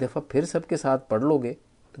 एक दफ़ा फिर सबके साथ पढ़ लोगे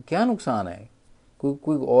तो क्या नुकसान है?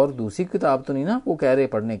 कोई और दूसरी किताब तो नहीं ना आपको कह रहे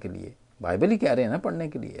पढ़ने के लिए, बाइबल ही कह रहे हैं ना पढ़ने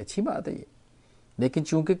के लिए, अच्छी बात है ये। लेकिन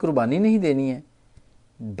चूंकि कुर्बानी नहीं देनी है,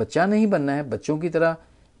 बच्चा नहीं बनना है, बच्चों की तरह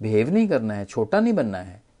बिहेव नहीं करना है, छोटा नहीं बनना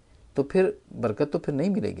है, तो फिर बरकत तो फिर नहीं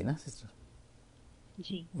मिलेगी ना सिस्टर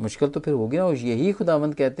जी। मुश्किल तो फिर होगी ना। और यही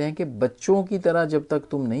खुदावंद कहते हैं कि बच्चों की तरह जब तक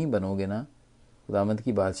तुम नहीं बनोगे ना, खुदावंद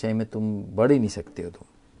की बादशाही में तुम बढ़ ही नहीं सकते हो तुम।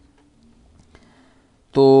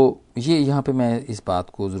 तो ये यहाँ पे मैं इस बात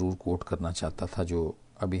को ज़रूर कोट करना चाहता था, जो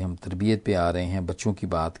अभी हम तरबियत पे आ रहे हैं, बच्चों की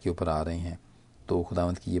बात के ऊपर आ रहे हैं। तो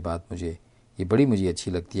खुदावंद की ये बात मुझे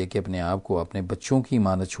अच्छी लगती है कि अपने आप को, अपने बच्चों की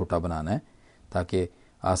इमानत छोटा बनाना है, ताकि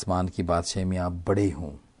आसमान की बादशाही में आप बड़े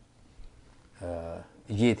हों।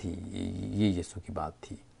 ये यीशु की बात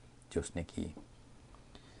थी जो उसने की।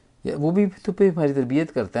 वो भी तो पे हमारी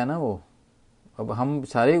तरबियत करता है ना वो। अब हम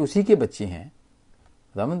सारे उसी के बच्चे हैं,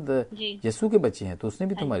 खुदावंद यीशु के बच्चे हैं, तो उसने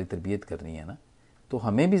भी तुम्हारी तरबियत करनी है ना। तो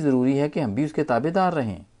हमें भी ज़रूरी है कि हम भी उसके ताबेदार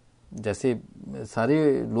रहें। जैसे सारे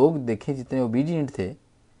लोग देखें जितने ओबीडियंट थे,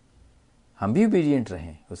 हम भी ओबीडियंट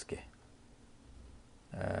रहें उसके,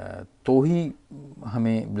 तो ही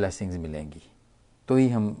हमें ब्लेसिंग्स मिलेंगी, तो ही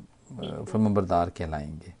हम फरमाबरदार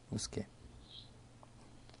कहलाएंगे उसके।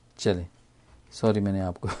 चले, सॉरी मैंने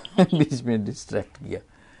आपको बीच में डिस्ट्रैक्ट किया।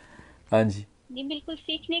 हाँ जी, जी बिल्कुल,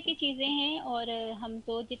 सीखने की चीज़ें हैं। और हम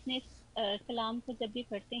तो जितने कलाम को जब भी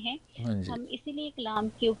पढ़ते हैं, हम इसीलिए कलाम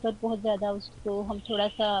के ऊपर बहुत ज़्यादा उसको हम थोड़ा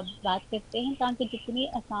सा बात करते हैं, ताकि जितनी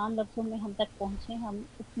आसान लफ्ज़ों में हम तक पहुँचें, हम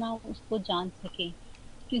उतना उसको जान सकें।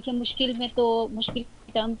 क्योंकि मुश्किल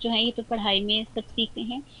टर्म जो है ये तो पढ़ाई में सब सीखते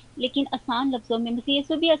हैं, लेकिन आसान लफ्ज़ों में मसीह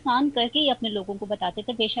यीशु भी आसान करके ही अपने लोगों को बताते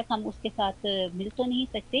थे। बेशक हम उसके साथ मिल तो नहीं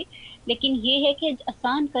सकते, लेकिन ये है कि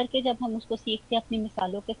आसान करके जब हम उसको सीखते हैं अपनी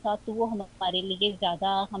मिसालों के साथ, तो वो हमारे लिए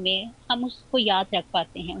ज़्यादा हम उसको याद रख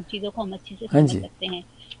पाते हैं, उन चीज़ों को हम अच्छे से समझ सकते हैं।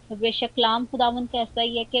 तो बेशक कलाम खुदावंद का ऐसा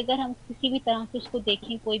ही है कि अगर हम किसी भी तरह से उसको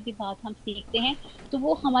देखें, कोई भी बात हम सीखते हैं, तो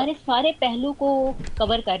वो हमारे सारे पहलू को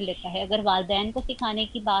कवर कर लेता है। अगर वालिदैन को सिखाने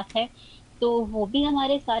की बात है, तो वो भी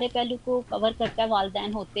हमारे सारे पहलू को कवर करता है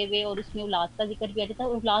वालिदैन होते हुए, और उसमें औलाद का जिक्र भी आ जाता है।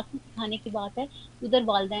 और औलाद को सिखाने की बात है, उधर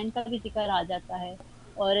वालिदैन का भी जिक्र आ जाता है।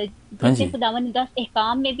 और जैसे खुदावंद ने 10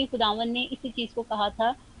 अहकाम में भी खुदावंद ने इसी चीज़ को कहा था,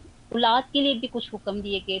 औलाद के लिए भी कुछ हुक्म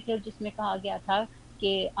दिए गए थे, और जिसमें कहा गया था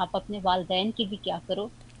कि आप अपने वालिदैन की भी क्या करो,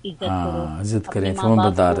 इज्जत करो, इज्जत करें,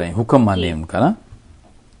 फरमाबरदार रहें, हुक्म माने उनका ना।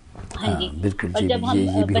 हाँ जी, बिल्कुल। और जब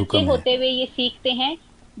हम बच्चे होते हुए ये सीखते हैं,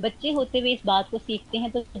 बच्चे होते हुए इस बात को सीखते हैं,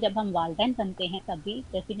 तो जब हम वालिदैन बनते हैं तब भी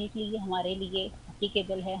डेफिनेटली ये हमारे लिए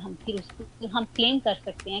एप्लीकेबल है। हम फिर उसको हम क्लेम कर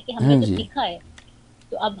सकते हैं कि हमने जो सीखा है,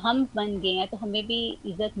 तो अब हम बन गए हैं, तो हमें भी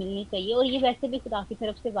इज्जत मिलनी चाहिए। और ये वैसे भी खुदा की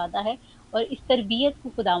तरफ से वादा है, और इस तरबियत को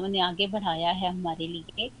खुदावंद ने आगे बढ़ाया है हमारे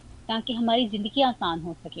लिए, ताकि हमारी ज़िंदगी आसान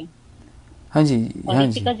हो सके। हाँ जी, और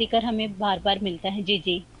इसी का जिक्र हमें बार बार मिलता है। जी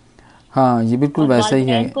जी, हाँ, ये बिल्कुल वैसा ही है।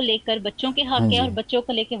 वालिदैन को लेकर बच्चों के हक है, और बच्चों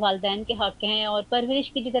को लेकर वालिदैन के हक हैं। और परवरिश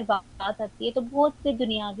की जिधर बात आती है, तो बहुत से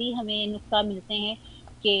दुनियावी हमें नुक्ता मिलते हैं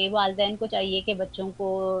कि वालिदैन को चाहिए कि बच्चों को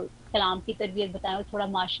कलाम की तरबियत बताएं, और थोड़ा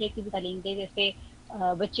माशरे की भी तालीम, जैसे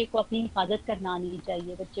बच्चे को अपनी हिफाजत करना आनी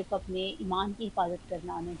चाहिए, बच्चे को अपने ईमान की हिफाजत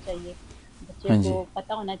करना आना चाहिए, बच्चे को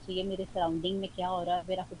पता होना चाहिए मेरे सराउंडिंग में क्या हो रहा है,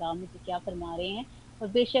 मेरा खुदा मुझे क्या फरमा रहे हैं। और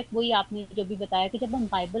बेशक वही आपने जो भी बताया कि जब हम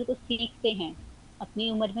बाइबल को सीखते हैं, अपनी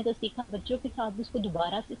उम्र में तो सीखा, बच्चों के साथ भी उसको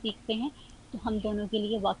दोबारा से सीखते हैं, तो हम दोनों के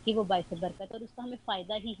लिए वाकई वो बाइस बरकत, और उसका हमें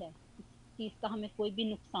फ़ायदा ही है, इस चीज़ का हमें कोई भी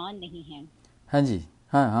नुकसान नहीं है। हाँ जी,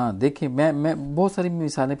 हाँ, देखिए मैं बहुत सारी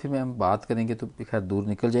मिसालें फिर हम बात करेंगे तो खैर दूर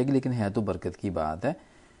निकल जाएगी, लेकिन है तो बरकत की बात है।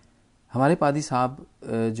 हमारे पादी साहब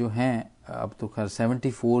जो हैं, अब तो खैर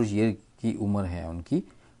 74 ईयर की उम्र है उनकी,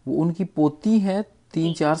 वो उनकी पोती है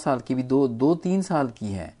 3-4 साल की भी, 2-3 साल की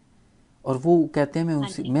है, और वो कहते हैं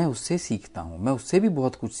मैं उससे सीखता हूँ, मैं उससे भी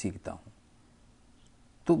बहुत कुछ सीखता हूँ।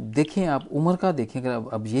 तो देखें आप उम्र का देखें, अगर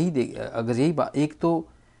अब यही अगर यही बात, एक तो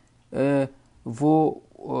वो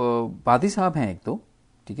पादी साहब हैं एक तो,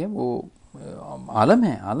 ठीक है, वो आलम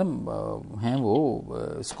हैं,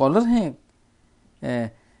 वो स्कॉलर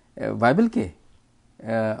हैं बाइबल के,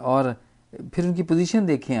 और फिर उनकी पोजीशन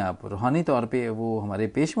देखें आप, रूहानी तौर पे वो हमारे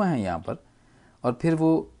पेशवा हैं यहाँ पर। और फिर वो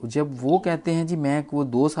जब वो कहते हैं जी मैं वो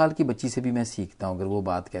 2 साल की बच्ची से भी मैं सीखता हूँ, अगर वो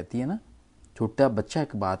बात कहती है ना, छोटा बच्चा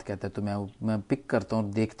एक बात कहता है तो मैं पिक करता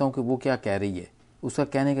हूँ, देखता हूँ कि वो क्या कह रही है, उसका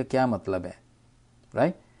कहने का क्या मतलब है,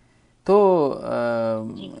 राइट। तो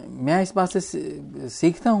मैं इस बात से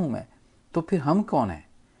सीखता हूँ मैं, तो फिर हम कौन हैं।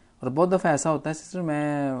 और बहुत दफ़ा ऐसा होता है सिस्टर,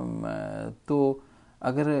 मैं तो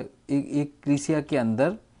अगर एक कलीसिया के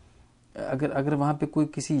अंदर अगर वहाँ पे कोई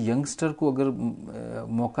किसी यंगस्टर को अगर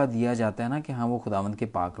मौका दिया जाता है ना कि हाँ वो खुदावंद के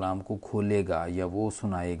पाक कलाम को खोलेगा या वो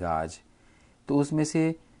सुनाएगा आज, तो उसमें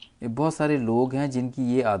से बहुत सारे लोग हैं जिनकी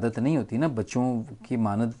ये आदत नहीं होती ना, बच्चों की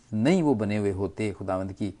मानद नहीं वो बने हुए होते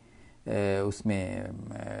खुदावंद की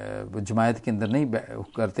उसमें जमायत के अंदर नहीं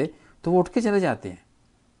करते, तो वो उठ के चले जाते हैं।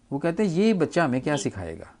 वो कहते हैं ये बच्चा हमें क्या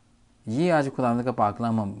सिखाएगा, ये आज खुदावंद का पाक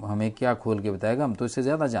कलाम हमें क्या खोल के बताएगा, हम तो इससे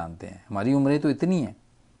ज़्यादा जानते हैं, हमारी उम्रें तो इतनी हैं।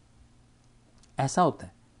 ऐसा होता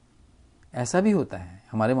है, ऐसा भी होता है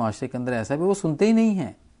हमारे माशरे के अंदर, ऐसा भी, वो सुनते ही नहीं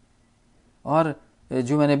हैं। और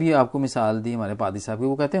जो मैंने भी आपको मिसाल दी हमारे पादी साहब की,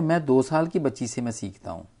 वो कहते हैं मैं 2 साल की बच्ची से मैं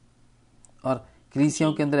सीखता हूँ। और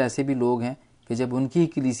कलीसियाओं के अंदर ऐसे भी लोग हैं कि जब उनकी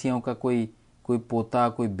कलीसियाओं का कोई पोता,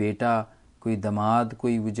 कोई बेटा, कोई दामाद,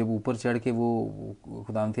 कोई जब ऊपर चढ़ के वो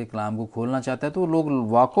खुदावंद के कलाम को खोलना चाहता है तो वो लोग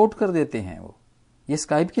वॉकआउट कर देते हैं। वो ये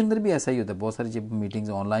स्काइप के अंदर भी ऐसा ही होता है, बहुत सारी जब मीटिंग्स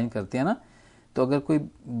ऑनलाइन करते हैं ना, तो अगर कोई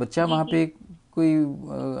बच्चा वहाँ पे कोई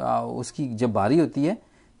उसकी जब बारी होती है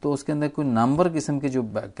तो उसके अंदर कोई नंबर किस्म के जो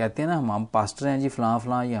कहते हैं ना हम पास्टर हैं जी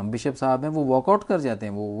फलां या हम बिशप साहब हैं, वो वॉकआउट कर जाते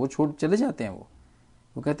हैं, वो छोड़ चले जाते हैं।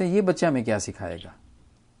 वो कहते हैं ये बच्चा हमें क्या सिखाएगा,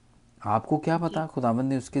 आपको क्या पता खुदावंद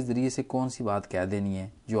ने उसके ज़रिए से कौन सी बात कह देनी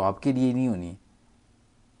है जो आपके लिए नहीं होनी।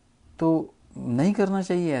 तो नहीं करना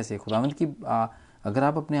चाहिए ऐसे। खुदावंद की अगर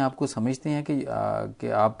आप अपने आप को समझते हैं कि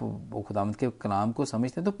आप खुदावंद के कलाम को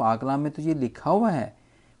समझते हैं, तो पाक कलाम में तो ये लिखा हुआ है,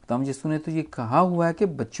 खुदावंद यीशु ने तो ये कहा हुआ है कि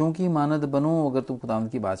बच्चों की मानद बनो। अगर तुम खुदावंद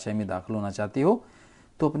की बादशाही में दाखिल होना चाहते हो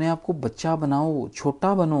तो अपने आप को बच्चा बनाओ,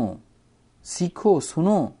 छोटा बनो, सीखो,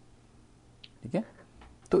 सुनो, ठीक है।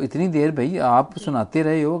 तो इतनी देर भाई आप सुनाते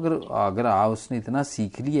रहे हो, अगर आप उसने इतना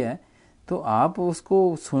सीख लिया है तो आप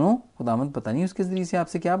उसको सुनो, खुदावंद पता नहीं उसके ज़रिए से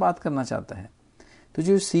आपसे क्या बात करना चाहता है। तो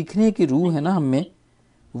जो सीखने की रूह है ना हम में,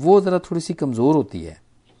 वो ज़रा थोड़ी सी कमज़ोर होती है।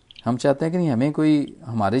 हम चाहते हैं कि नहीं हमें कोई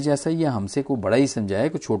हमारे जैसा ही या हमसे कोई बड़ा ही समझाए,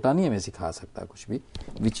 कोई छोटा नहीं हमें सिखा सकता कुछ भी,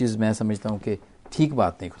 विच चीज़ मैं समझता हूँ कि ठीक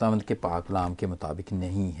बात नहीं, खुदावंद के पाक कलाम के मुताबिक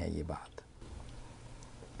नहीं है ये बात।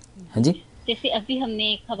 हाँ जी, जैसे अभी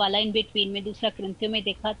हमने एक हवाला इन बिटवीन में 2 कुरिन्थियों में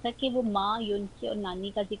देखा था कि वो माँ यूनिस और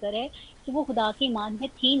नानी का जिक्र है कि वो खुदा की मान में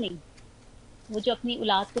थी नहीं, वो जो अपनी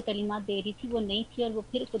औलाद को तलीमात दे रही थी वो नहीं थी, और वो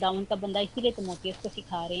फिर खुदावंद का बंदा, इसीलिए तिमोथियुस को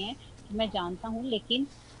सिखा रहे हैं कि मैं जानता हूँ लेकिन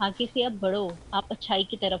आगे से अब बढ़ो, आप अच्छाई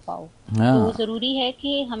की तरफ आओ। तो ज़रूरी है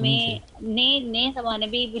कि हमें नए ज़माने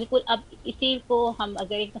में बिल्कुल अब इसी को हम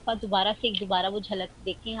अगर एक दोबारा वो झलक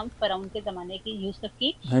देखें हम फ़िरौन के ज़माने की, यूसुफ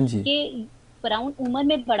की, कि फ़िरौन उम्र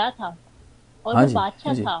में बड़ा था और वो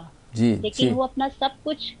बादशाह था, लेकिन वो अपना सब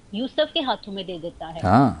कुछ यूसुफ के हाथों में दे देता है।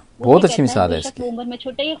 बहुत अच्छी मिसाल है इसकी। वो उम्र में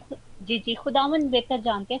छोटा, ये जी खुदावंद बेहतर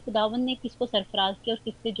जानते हैं, खुदावंद ने किसको सरफराज किया और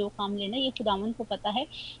किससे जो काम लेना ये खुदावंद को पता है।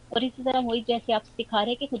 और इसी तरह वही जैसे आप सिखा रहे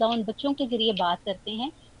हैं कि खुदावंद बच्चों के जरिए बात करते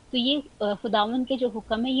हैं, तो ये खुदावंद के जो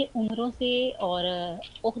हुक्म है ये उम्रों से और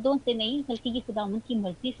ओहदों से नहीं, बल्कि ये खुदावंद की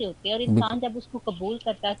मर्जी से होते हैं, और इंसान जब उसको कबूल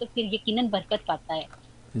करता है तो फिर यकीनन बरकत पाता है।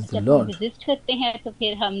 जब हम रेजिस्ट करते हैं तो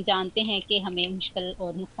फिर हम जानते हैं कि हमें मुश्किल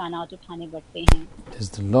और नुकसानात उठाने पड़ते हैं।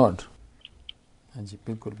 Is the lord. हाँ जी,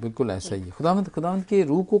 बिल्कुल बिल्कुल ऐसा ही है। खुदावंद के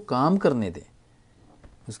रूह को काम करने दें,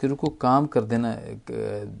 उसके रूह को काम कर देना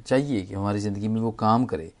चाहिए कि हमारी ज़िंदगी में वो काम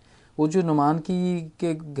करे। वो जो नुमान की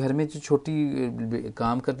के घर में जो छोटी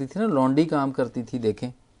काम करती थी ना, लौंडी काम करती थी,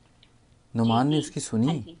 देखें नुमान ने उसकी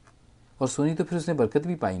सुनी, और सुनी तो फिर उसने बरकत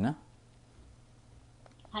भी पाई ना,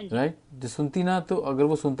 राइट। जो सुनती ना, तो अगर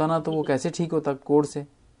वो सुनता ना तो वो कैसे ठीक होता कोड से।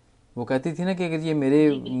 वो कहती थी ना कि अगर ये मेरे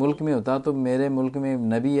मुल्क में होता तो मेरे मुल्क में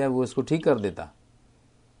नबी है वो इसको ठीक कर देता।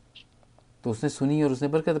 तो उसने सुनी और उसने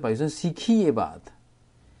बरकत पाई, उसने सीखी ये बात।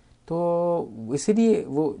 तो इसीलिए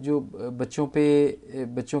वो जो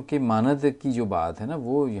बच्चों के मानद की जो बात है ना,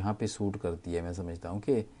 वो यहाँ पे सूट करती है। मैं समझता हूँ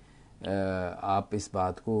कि आप इस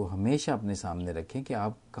बात को हमेशा अपने सामने रखें कि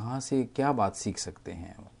आप कहाँ से क्या बात सीख सकते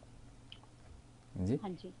हैं जी। हाँ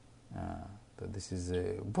जी। तो दिस इज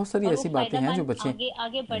बहुत सारी ऐसी बातें हैं जो बच्चे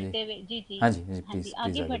आगे बढ़ते हुए जी हाँ जी प्लीज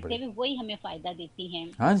आगे बढ़ते हुए वही हमें फायदा देती हैं।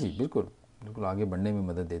 हाँ जी बिल्कुल। बिल्कुल आगे बढ़ने में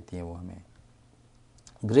मदद देती हैं वो हमें।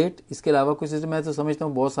 ग्रेट। इसके अलावा कुछ, मैं तो समझता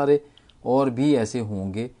हूँ बहुत सारे और भी ऐसे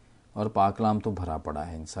होंगे, और पाकलाम तो भरा पड़ा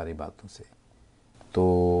है इन सारी बातों से। तो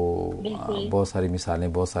बहुत सारी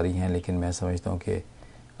मिसालें बहुत सारी हैं, लेकिन मैं समझता हूँ कि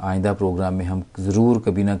आइंदा प्रोग्राम में हम ज़रूर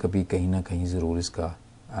कभी ना कभी कहीं ना कहीं ज़रूर इसका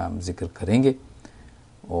जिक्र करेंगे।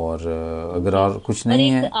 और अगर और कुछ नहीं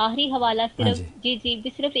है, एक आखिरी हवाला सिर्फ, जी जी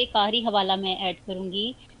सिर्फ एक आखिरी हवाला मैं ऐड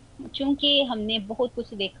करूंगी। चूंकि हमने बहुत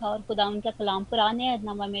कुछ देखा और खुदा उनका कलाम पुराने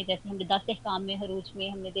अहदनामा में, जैसे हमने 10 अहकाम में हरूज में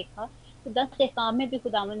हमने देखा, तो 10 अहकाम में भी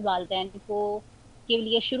खुदावंद वालिदैन को के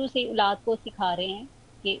लिए शुरू से औलाद को सिखा रहे हैं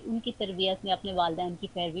कि उनकी तरबियत में अपने वालिदैन की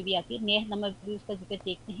पैरवी भी आती है। नए अहदनामा में भी उसका जिक्र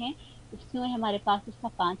देखते हैं, उसमें हमारे पास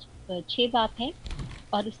उसका 6 बात है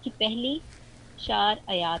और उसकी पहली 4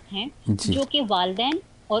 आयात हैं जो कि वालिदैन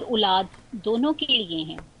और औलाद दोनों के लिए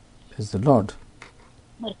हैं। Praise the Lord.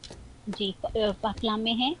 और जी पाकलाम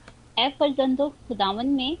में है, ए फर्जंदो खुदावन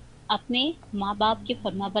में अपने माँ बाप के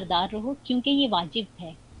फरमा बरदार रहो, क्योंकि ये वाजिब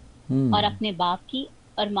है। और अपने बाप की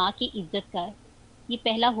और माँ की इज्जत कर, ये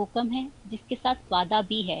पहला हुक्म है जिसके साथ वादा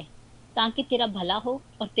भी है, ताकि तेरा भला हो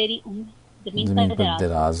और तेरी उम्र जमीन पर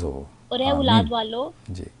दराज हो। और ए औलाद वालों,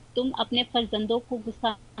 तुम अपने फर्जंदों को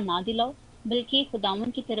गुस्सा ना दिलाओ, बल्कि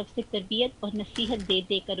खुदावन की तरफ से तरबियत और नसीहत दे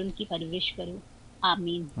देकर उनकी परवरिश करो।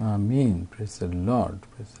 आमीन। आमीन। Praise the lord,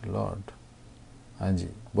 praise the lord. हाँ जी,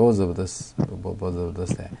 बहुत ज़बरदस्त, बहुत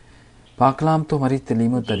ज़बरदस्त है। पाकलाम तो हमारी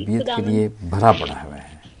तालीम और तरबियत के लिए भरा पड़ा हुआ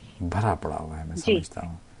है, भरा पड़ा हुआ है, मैं समझता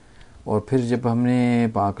हूँ। और फिर जब हमने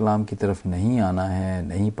पाकलाम की तरफ नहीं आना है,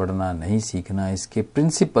 नहीं पढ़ना, नहीं सीखना, इसके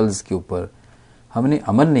प्रिंसिपल्स के ऊपर हमने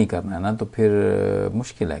अमल नहीं करना है ना, तो फिर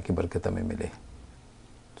मुश्किल है कि बरकत हमें मिले।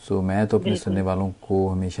 सो मैं तो अपने सुनने वालों को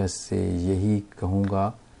हमेशा से यही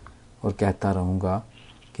कहूँगा और कहता रहूँगा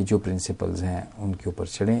कि जो प्रिंसिपल्स हैं उनके ऊपर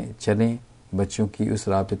चलें, बच्चों की उस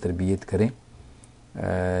राह पे तरबियत करें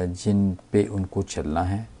जिन पे उनको चलना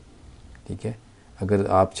है। ठीक है, अगर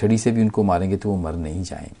आप छड़ी से भी उनको मारेंगे तो वो मर नहीं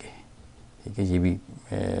जाएंगे। ठीक है, ये भी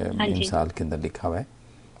मिसाल के अंदर लिखा हुआ है।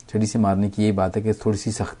 छड़ी से मारने की ये बात है कि थोड़ी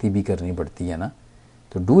सी सख्ती भी करनी पड़ती है ना,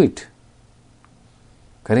 तो डू इट,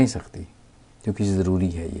 करें सख्ती, क्योंकि ज़रूरी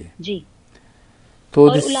है ये जी। तो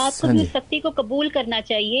और औलाद को भी सख्ती को कबूल करना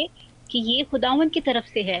चाहिए कि ये खुदावन की तरफ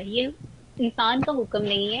से है, ये इंसान का हुक्म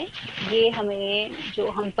नहीं है। ये हमें जो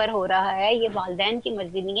हम पर हो रहा है, ये वालिदैन की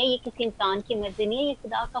मर्जी नहीं है, ये किसी इंसान की मर्जी नहीं है, ये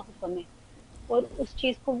खुदा का हुक्म है। और उस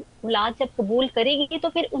चीज को औलाद जब कबूल करेगी तो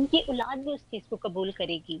फिर उनकी औलाद भी उस चीज को कबूल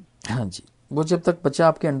करेगी। हाँ जी, वो जब तक बच्चा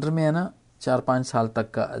आपके अंडर में है ना, 4-5 साल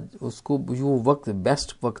तक का, उसको वो वक्त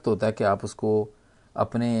बेस्ट वक्त होता है कि आप उसको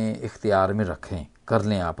अपने इख्तियार में रखें, कर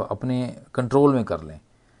लें, आप अपने कंट्रोल में कर लें।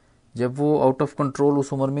 जब वो आउट ऑफ कंट्रोल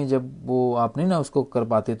उस उम्र में, जब वो आप नहीं ना उसको कर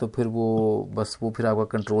पाते, तो फिर वो बस वो फिर आपका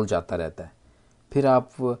कंट्रोल जाता रहता है। फिर आप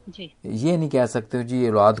ये नहीं कह सकते हो जी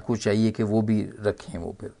औलाद को चाहिए कि वो भी रखें।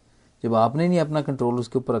 वो फिर जब आपने नहीं अपना कंट्रोल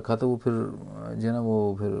उसके ऊपर रखा, तो वो फिर जो है ना,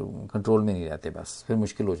 वो फिर कंट्रोल में नहीं रहते, बस फिर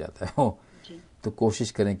मुश्किल हो जाता है वो। तो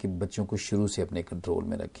कोशिश करें कि बच्चों को शुरू से अपने कंट्रोल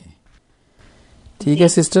में रखें। ठीक है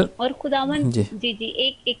सिस्टर। और खुदावन जी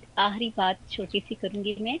एक आखिरी बात छोटी सी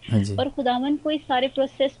करूंगी मैं। और खुदावन को इस सारे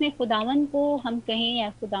प्रोसेस में, खुदावन को हम कहें या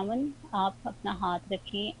खुदावन आप अपना हाथ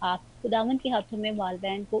रखें, आप खुदावन के हाथों में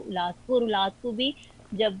वालिदैन को, औलाद को, और औलाद को भी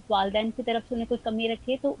जब वालिदैन की तरफ से उन्हें कोई कमी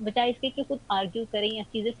रखे, तो बजाय इसके कि खुद आर्ग्यू करें या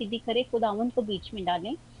चीजें सीधी करें, खुदावन को बीच में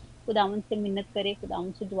डालें, खुदावन से मिन्नत करे,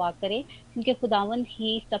 खुदावन से दुआ करे, क्योंकि खुदावन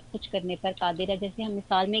ही सब कुछ करने पर कादिर है। जैसे हम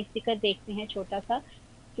मिसाल में एक जिक्र देखते हैं छोटा सा,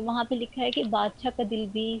 कि वहाँ पे लिखा है कि बादशाह का दिल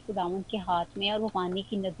भी खुदावन के हाथ में, और वो पानी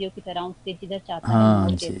की नदियों की तरह उससे जिधर चाहता है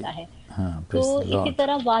मोड़ देता है। तो इसी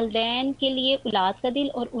तरह वालिदैन के लिए औलाद का दिल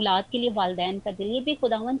और औलाद के लिए वालिदैन का दिल, ये भी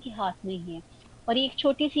खुदावन के हाथ में ही है। और एक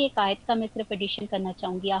छोटी सी एक आयत का मैं सिर्फ एडिशन करना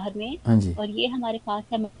चाहूंगी आखिर में, और ये हमारे पास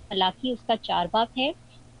है मलाकी, उसका 4 बाब है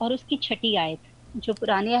और उसकी 6ठी आयत, जो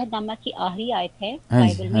पुराने अहदनामा की आखिरी आयत है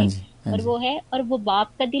बाइबल में। और वो है, और वो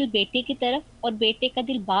बाप का दिल बेटे की तरफ और बेटे का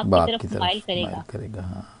दिल बाप की तरफ माइल करेगा।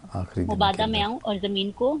 वो बादा मैं आऊं और जमीन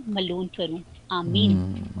को मलून करूं। आमीन।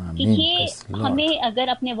 क्योंकि हमें अगर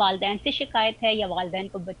अपने वालिदैन से शिकायत है या वालिदैन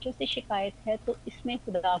को बच्चों से शिकायत है, तो इसमें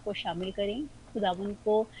खुदा को शामिल करें, खुदावन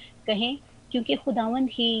को कहें, क्योंकि खुदावन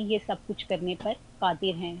ही ये सब कुछ करने पर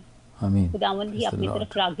कादिर हैं। खुदावन ही अपनी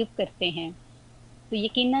तरफ रागिब करते हैं। तो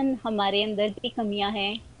यकीनन हमारे अंदर भी कमियां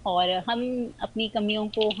हैं, और हम अपनी कमियों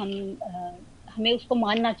को हमें उसको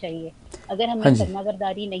मानना चाहिए। अगर हमें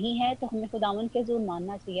फरमाबरदारी नहीं है, तो हमें खुदावन के ज़रूर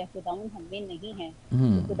मानना चाहिए। खुदावन हमें नहीं है,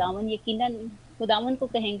 तो खुदावन यकीनन खुदावन को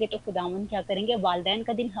कहेंगे, तो खुदावन क्या करेंगे, वालिदैन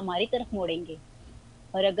का दिल हमारी तरफ मोड़ेंगे।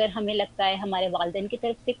 और अगर हमें लगता है हमारे वालिदैन की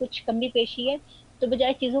तरफ से कुछ कमी पेशी है, तो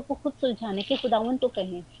बजाय चीज़ों को खुद सुलझाने के खुदावन तो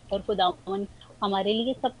कहें, और खुदावन हमारे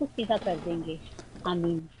लिए सब कुछ सीधा कर देंगे।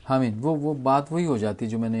 आमीन। हामिद, वो बात वही हो जाती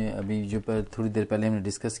है जो मैंने अभी जो थोड़ी देर पहले हमने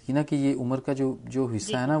डिस्कस की ना, कि ये उम्र का जो जो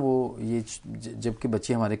हिस्सा है जी ना, वो ये जबकि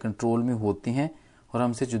बच्चे हमारे कंट्रोल में होते हैं और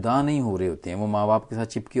हमसे जुदा नहीं हो रहे होते हैं, वो माँ बाप के साथ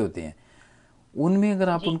चिपके होते हैं, उनमें अगर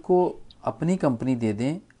आप जी उनको अपनी कंपनी दे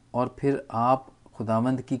दें और फिर आप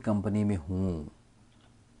खुदावंद की कंपनी में हों,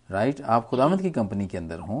 राइट, आप जी खुदावंद की कंपनी के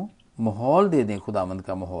अंदर हों, माहौल दे दें, खुदावंद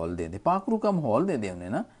का माहौल दे दें, पाकरू का माहौल दे दें उन्हें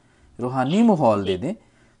ना, रूहानी माहौल दे जी दें,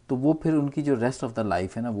 तो वो फिर उनकी जो रेस्ट ऑफ द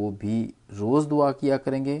लाइफ है ना, वो भी रोज़ दुआ किया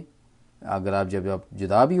करेंगे। अगर आप जब आप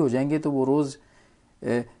जुदा भी हो जाएंगे तो वो रोज़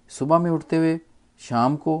सुबह में उठते हुए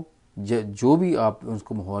शाम को जो भी आप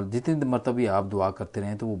उसको माहौल, जितनी मरतबा भी आप दुआ करते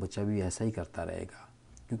रहें तो वो बच्चा भी ऐसा ही करता रहेगा,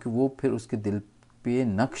 क्योंकि वो फिर उसके दिल पे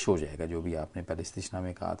नक्श हो जाएगा, जो भी आपने पहले इस्तिशना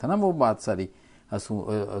में कहा था ना, वो बात सारी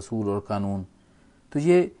असूल और कानून। तो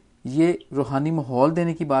ये रूहानी माहौल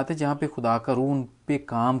देने की बात है जहाँ पे खुदा का रूह उन पे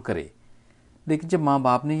काम करे। लेकिन जब माँ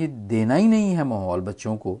बाप ने ये देना ही नहीं है माहौल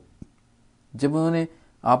बच्चों को, जब उन्होंने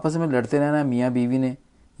आपस में लड़ते रहना है मियाँ बीवी ने,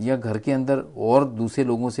 या घर के अंदर और दूसरे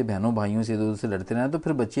लोगों से, बहनों भाइयों से दूसरे से लड़ते रहना, तो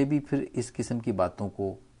फिर बच्चे भी फिर इस किस्म की बातों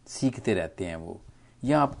को सीखते रहते हैं वो।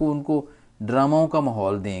 या आपको उनको ड्रामाओं का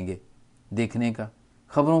माहौल देंगे देखने का,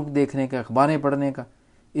 खबरों देखने का, अखबारें पढ़ने का,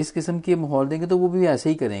 इस किस्म के माहौल देंगे तो वो भी ऐसे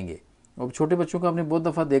ही करेंगे। और छोटे बच्चों को आपने बहुत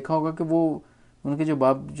दफ़ा देखा होगा कि वो उनके जो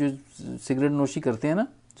बाप जो सिगरेट नोशी करते हैं ना,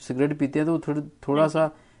 सिगरेट पीते हैं, तो वो थोड़ा सा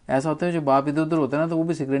ऐसा होता है, जो बाप इधर उधर होता है ना, तो वो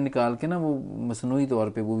भी सिगरेट निकाल के ना वो मसनूई तौर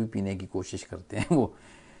पे वो भी पीने की कोशिश करते हैं वो।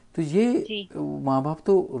 तो ये जी माँ बाप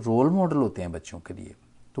तो रोल मॉडल होते हैं बच्चों के लिए,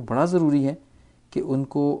 तो बड़ा ज़रूरी है कि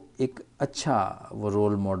उनको एक अच्छा वो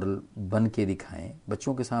रोल मॉडल बन के दिखाएं,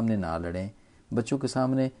 बच्चों के सामने ना लड़ें, बच्चों के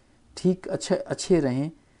सामने ठीक अच्छे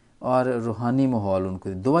रहें, और रूहानी माहौल उनको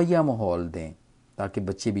दुआया माहौल दें, ताकि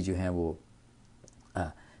बच्चे भी जो हैं वो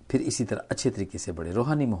फिर इसी तरह अच्छे तरीके से बढ़े,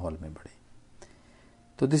 रूहानी माहौल में बढ़े।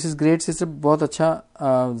 तो दिस इज़ ग्रेट सिस्टर, बहुत अच्छा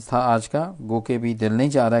था आज का। गो के भी दिल नहीं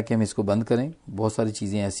चाह रहा है कि हम इसको बंद करें, बहुत सारी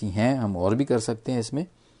चीज़ें ऐसी हैं हम और भी कर सकते हैं इसमें,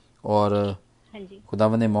 और हाँ जी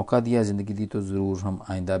खुदावंद ने मौका दिया, ज़िंदगी दी, तो ज़रूर हम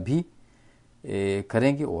आइंदा भी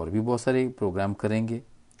करेंगे, और भी बहुत सारे प्रोग्राम करेंगे,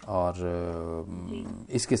 और जी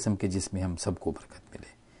इस किस्म के जिसमें हम सबको बरकत मिले।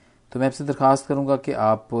 तो मैं आपसे दरख्वास्त करूँगा कि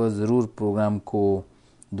आप ज़रूर प्रोग्राम को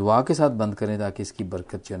दुआ के साथ बंद करें, ताकि इसकी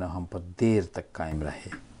बरकत जो है ना हम पर देर तक कायम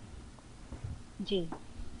रहे। जी।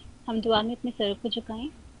 हम दुआ में अपने सर को झुकाएं।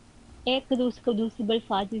 ए कदूस कदूस बल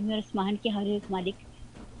फाजिल और आसमान के हर एक मालिक,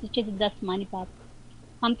 सच्चे दिल आसमानी बाप,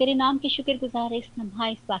 हम तेरे नाम के शुक्रगुजार है इस लम्हा,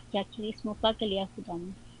 इस वाक़या के लिए, इस मौका के लिए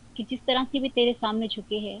खुदावन, कि जिस तरह से भी तेरे सामने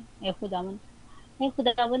झुके हैं। ए खुदावन,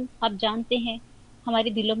 आप जानते हैं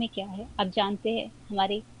हमारे दिलों में क्या है, आप जानते हैं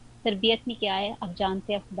हमारी तरबियत में क्या है, आप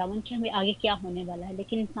जानते हैं खुदावन कि हमें आगे क्या होने वाला है,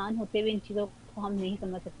 लेकिन इंसान होते हुए इन चीज़ों को हम नहीं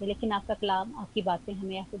समझ सकते, लेकिन आपका कलाम, आपकी बातें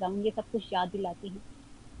हमें खुदावन ये सब कुछ याद दिलाती हैं।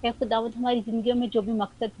 या खुदावंद हमारी ज़िंदगियों में जो भी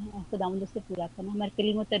मकसद है खुदावंद उसे पूरा करना, हमारे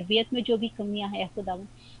कलीम और तरबियत में जो भी कमियां हैं खुदावंद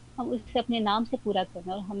हम उसे अपने नाम से पूरा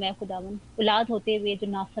करना, और हमें खुदावंद औलाद होते हुए जो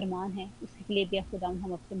नाफरमान है उसके लिए भी खुदावंद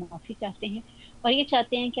हम आपसे माफ़ी चाहते हैं, और ये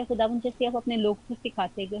चाहते हैं कि खुदावंद जैसे आप अपने लोगों को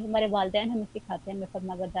सिखाते गए, हमारे वालिदैन हमें सिखाते हैं, हमें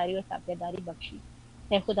फरमाबरदारी और ताबेदारी बख्शें।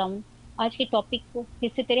 है खुदावंद आज के टॉपिक को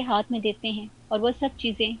फिर से तेरे हाथ में देते हैं, और वह सब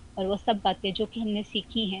चीज़ें और वह सब बातें जो कि हमने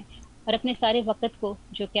सीखी हैं, और अपने सारे वक़्त को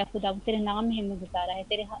जो कि आप खुदा तेरे नाम में हमें गुजारा है,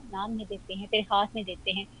 तेरे नाम में देते हैं, तेरे हाथ में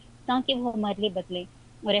देते हैं, ताकि वो हमारे लिए बदले।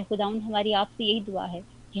 और ए खुदावंद हमारी आपसे यही दुआ है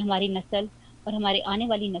कि हमारी नस्ल और हमारे आने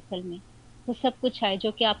वाली नस्ल में वो सब कुछ आए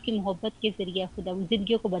जो कि आपकी मोहब्बत के ज़रिए खुदावंद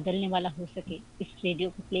ज़िंदगियों को बदलने वाला हो सके। इस रेडियो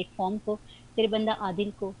के प्लेटफॉर्म को तेरे बंदा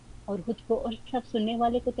आदिल को और खुद को और सब सुनने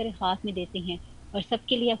वाले को तेरे हाथ में देते हैं, और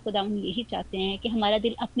सबके लिए खुदावंद यही चाहते हैं कि हमारा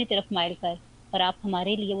दिल अपनी तरफ माइल कर, और आप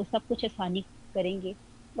हमारे लिए वो सब कुछ आसानी करेंगे,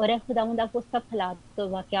 और खुदावंद आप वो सब हालात और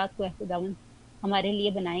वाक़यात को खुदावंद हमारे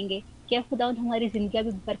लिए बनाएंगे कि खुदावंद हमारी ज़िंदगी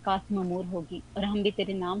भी बरक़ात से ममूर होगी, और हम भी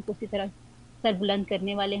तेरे नाम को उसी तरह सर बुलंद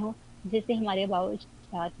करने वाले हों जैसे हमारे बावजूद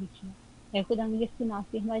ने किया। खुदावंद इस नाम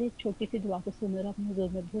से हमारी छोटी सी दुआ को सुनो और अपने हुज़ूर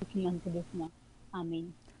में भूख मन से सुना।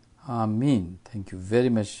 आमीन आमीन। Thank you very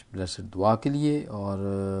much blessed दुआ के लिए।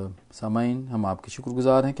 और सामाइन, हम आपके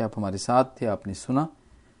शुक्रगुजार हैं कि आप हमारे साथ थे, आपने सुना।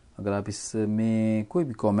 अगर आप इसमें कोई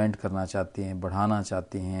भी कमेंट करना चाहते हैं, बढ़ाना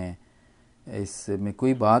चाहते हैं, इसमें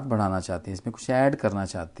कोई बात बढ़ाना चाहते हैं, इसमें कुछ ऐड करना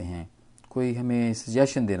चाहते हैं, कोई हमें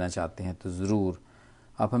सजेशन देना चाहते हैं, तो ज़रूर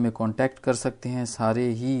आप हमें कांटेक्ट कर सकते हैं। सारे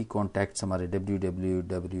ही कांटेक्ट्स हमारे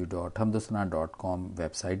www.hamdosana.com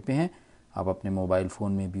वेबसाइट पे हैं। आप अपने मोबाइल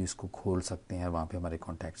फ़ोन में भी उसको खोल सकते हैं, वहाँ पे हमारे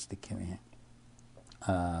कांटेक्ट्स लिखे हुए हैं।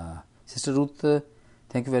 Sister Ruth,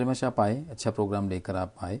 thank you very much, आप आए, अच्छा प्रोग्राम लेकर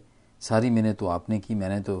आप आए। सारी मैंने तो आपने की,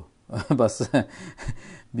 मैंने तो बस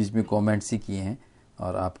बीच में कमेंट्स ही किए हैं,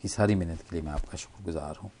 और आपकी सारी मेहनत के लिए मैं आपका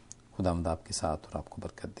शुक्रगुजार हूँ। खुदावंद आपके साथ और आपको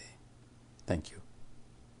बरकत दे। Thank you.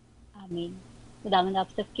 आमीन। खुदावंद आप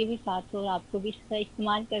सबके भी साथ हो और आपको भी इसका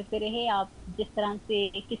इस्तेमाल करते रहे। आप जिस तरह से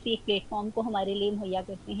किसी एक प्लेटफॉर्म को हमारे लिए मुहैया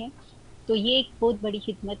करते हैं, तो ये एक बहुत बड़ी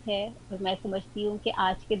खिदमत है। और मैं समझती हूँ कि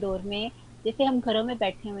आज के दौर में जैसे हम घरों में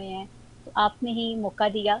बैठे हुए हैं, तो आपने ही मौका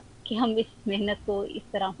दिया कि हम इस मेहनत को इस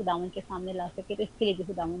तरह खुदावंद के सामने ला सके। तो इसके लिए भी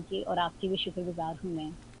खुदावंद की और आपकी भी शुक्रगुजार हूँ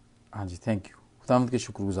मैं। हाँ जी, थैंक यू। खुदावंद के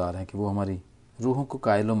शुक्रगुजार हैं कि वो हमारी रूहों को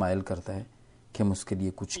कायल व मायल करता है कि हम उसके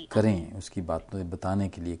लिए कुछ जी, करें, उसकी बातों बताने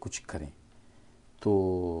के लिए कुछ करें। तो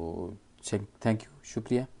थैंक यू,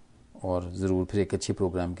 शुक्रिया। और ज़रूर फिर एक अच्छे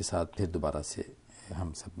प्रोग्राम के साथ फिर दोबारा से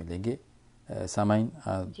हम सब मिलेंगे। सामाइन,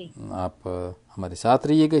 आप हमारे साथ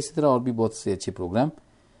रहिएगा इसी तरह, और भी बहुत से अच्छे प्रोग्राम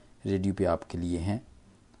रेडियो पे आपके लिए हैं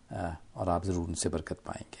और आप ज़रूर उनसे बरकत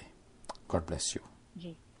पाएंगे। God bless you.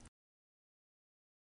 जी।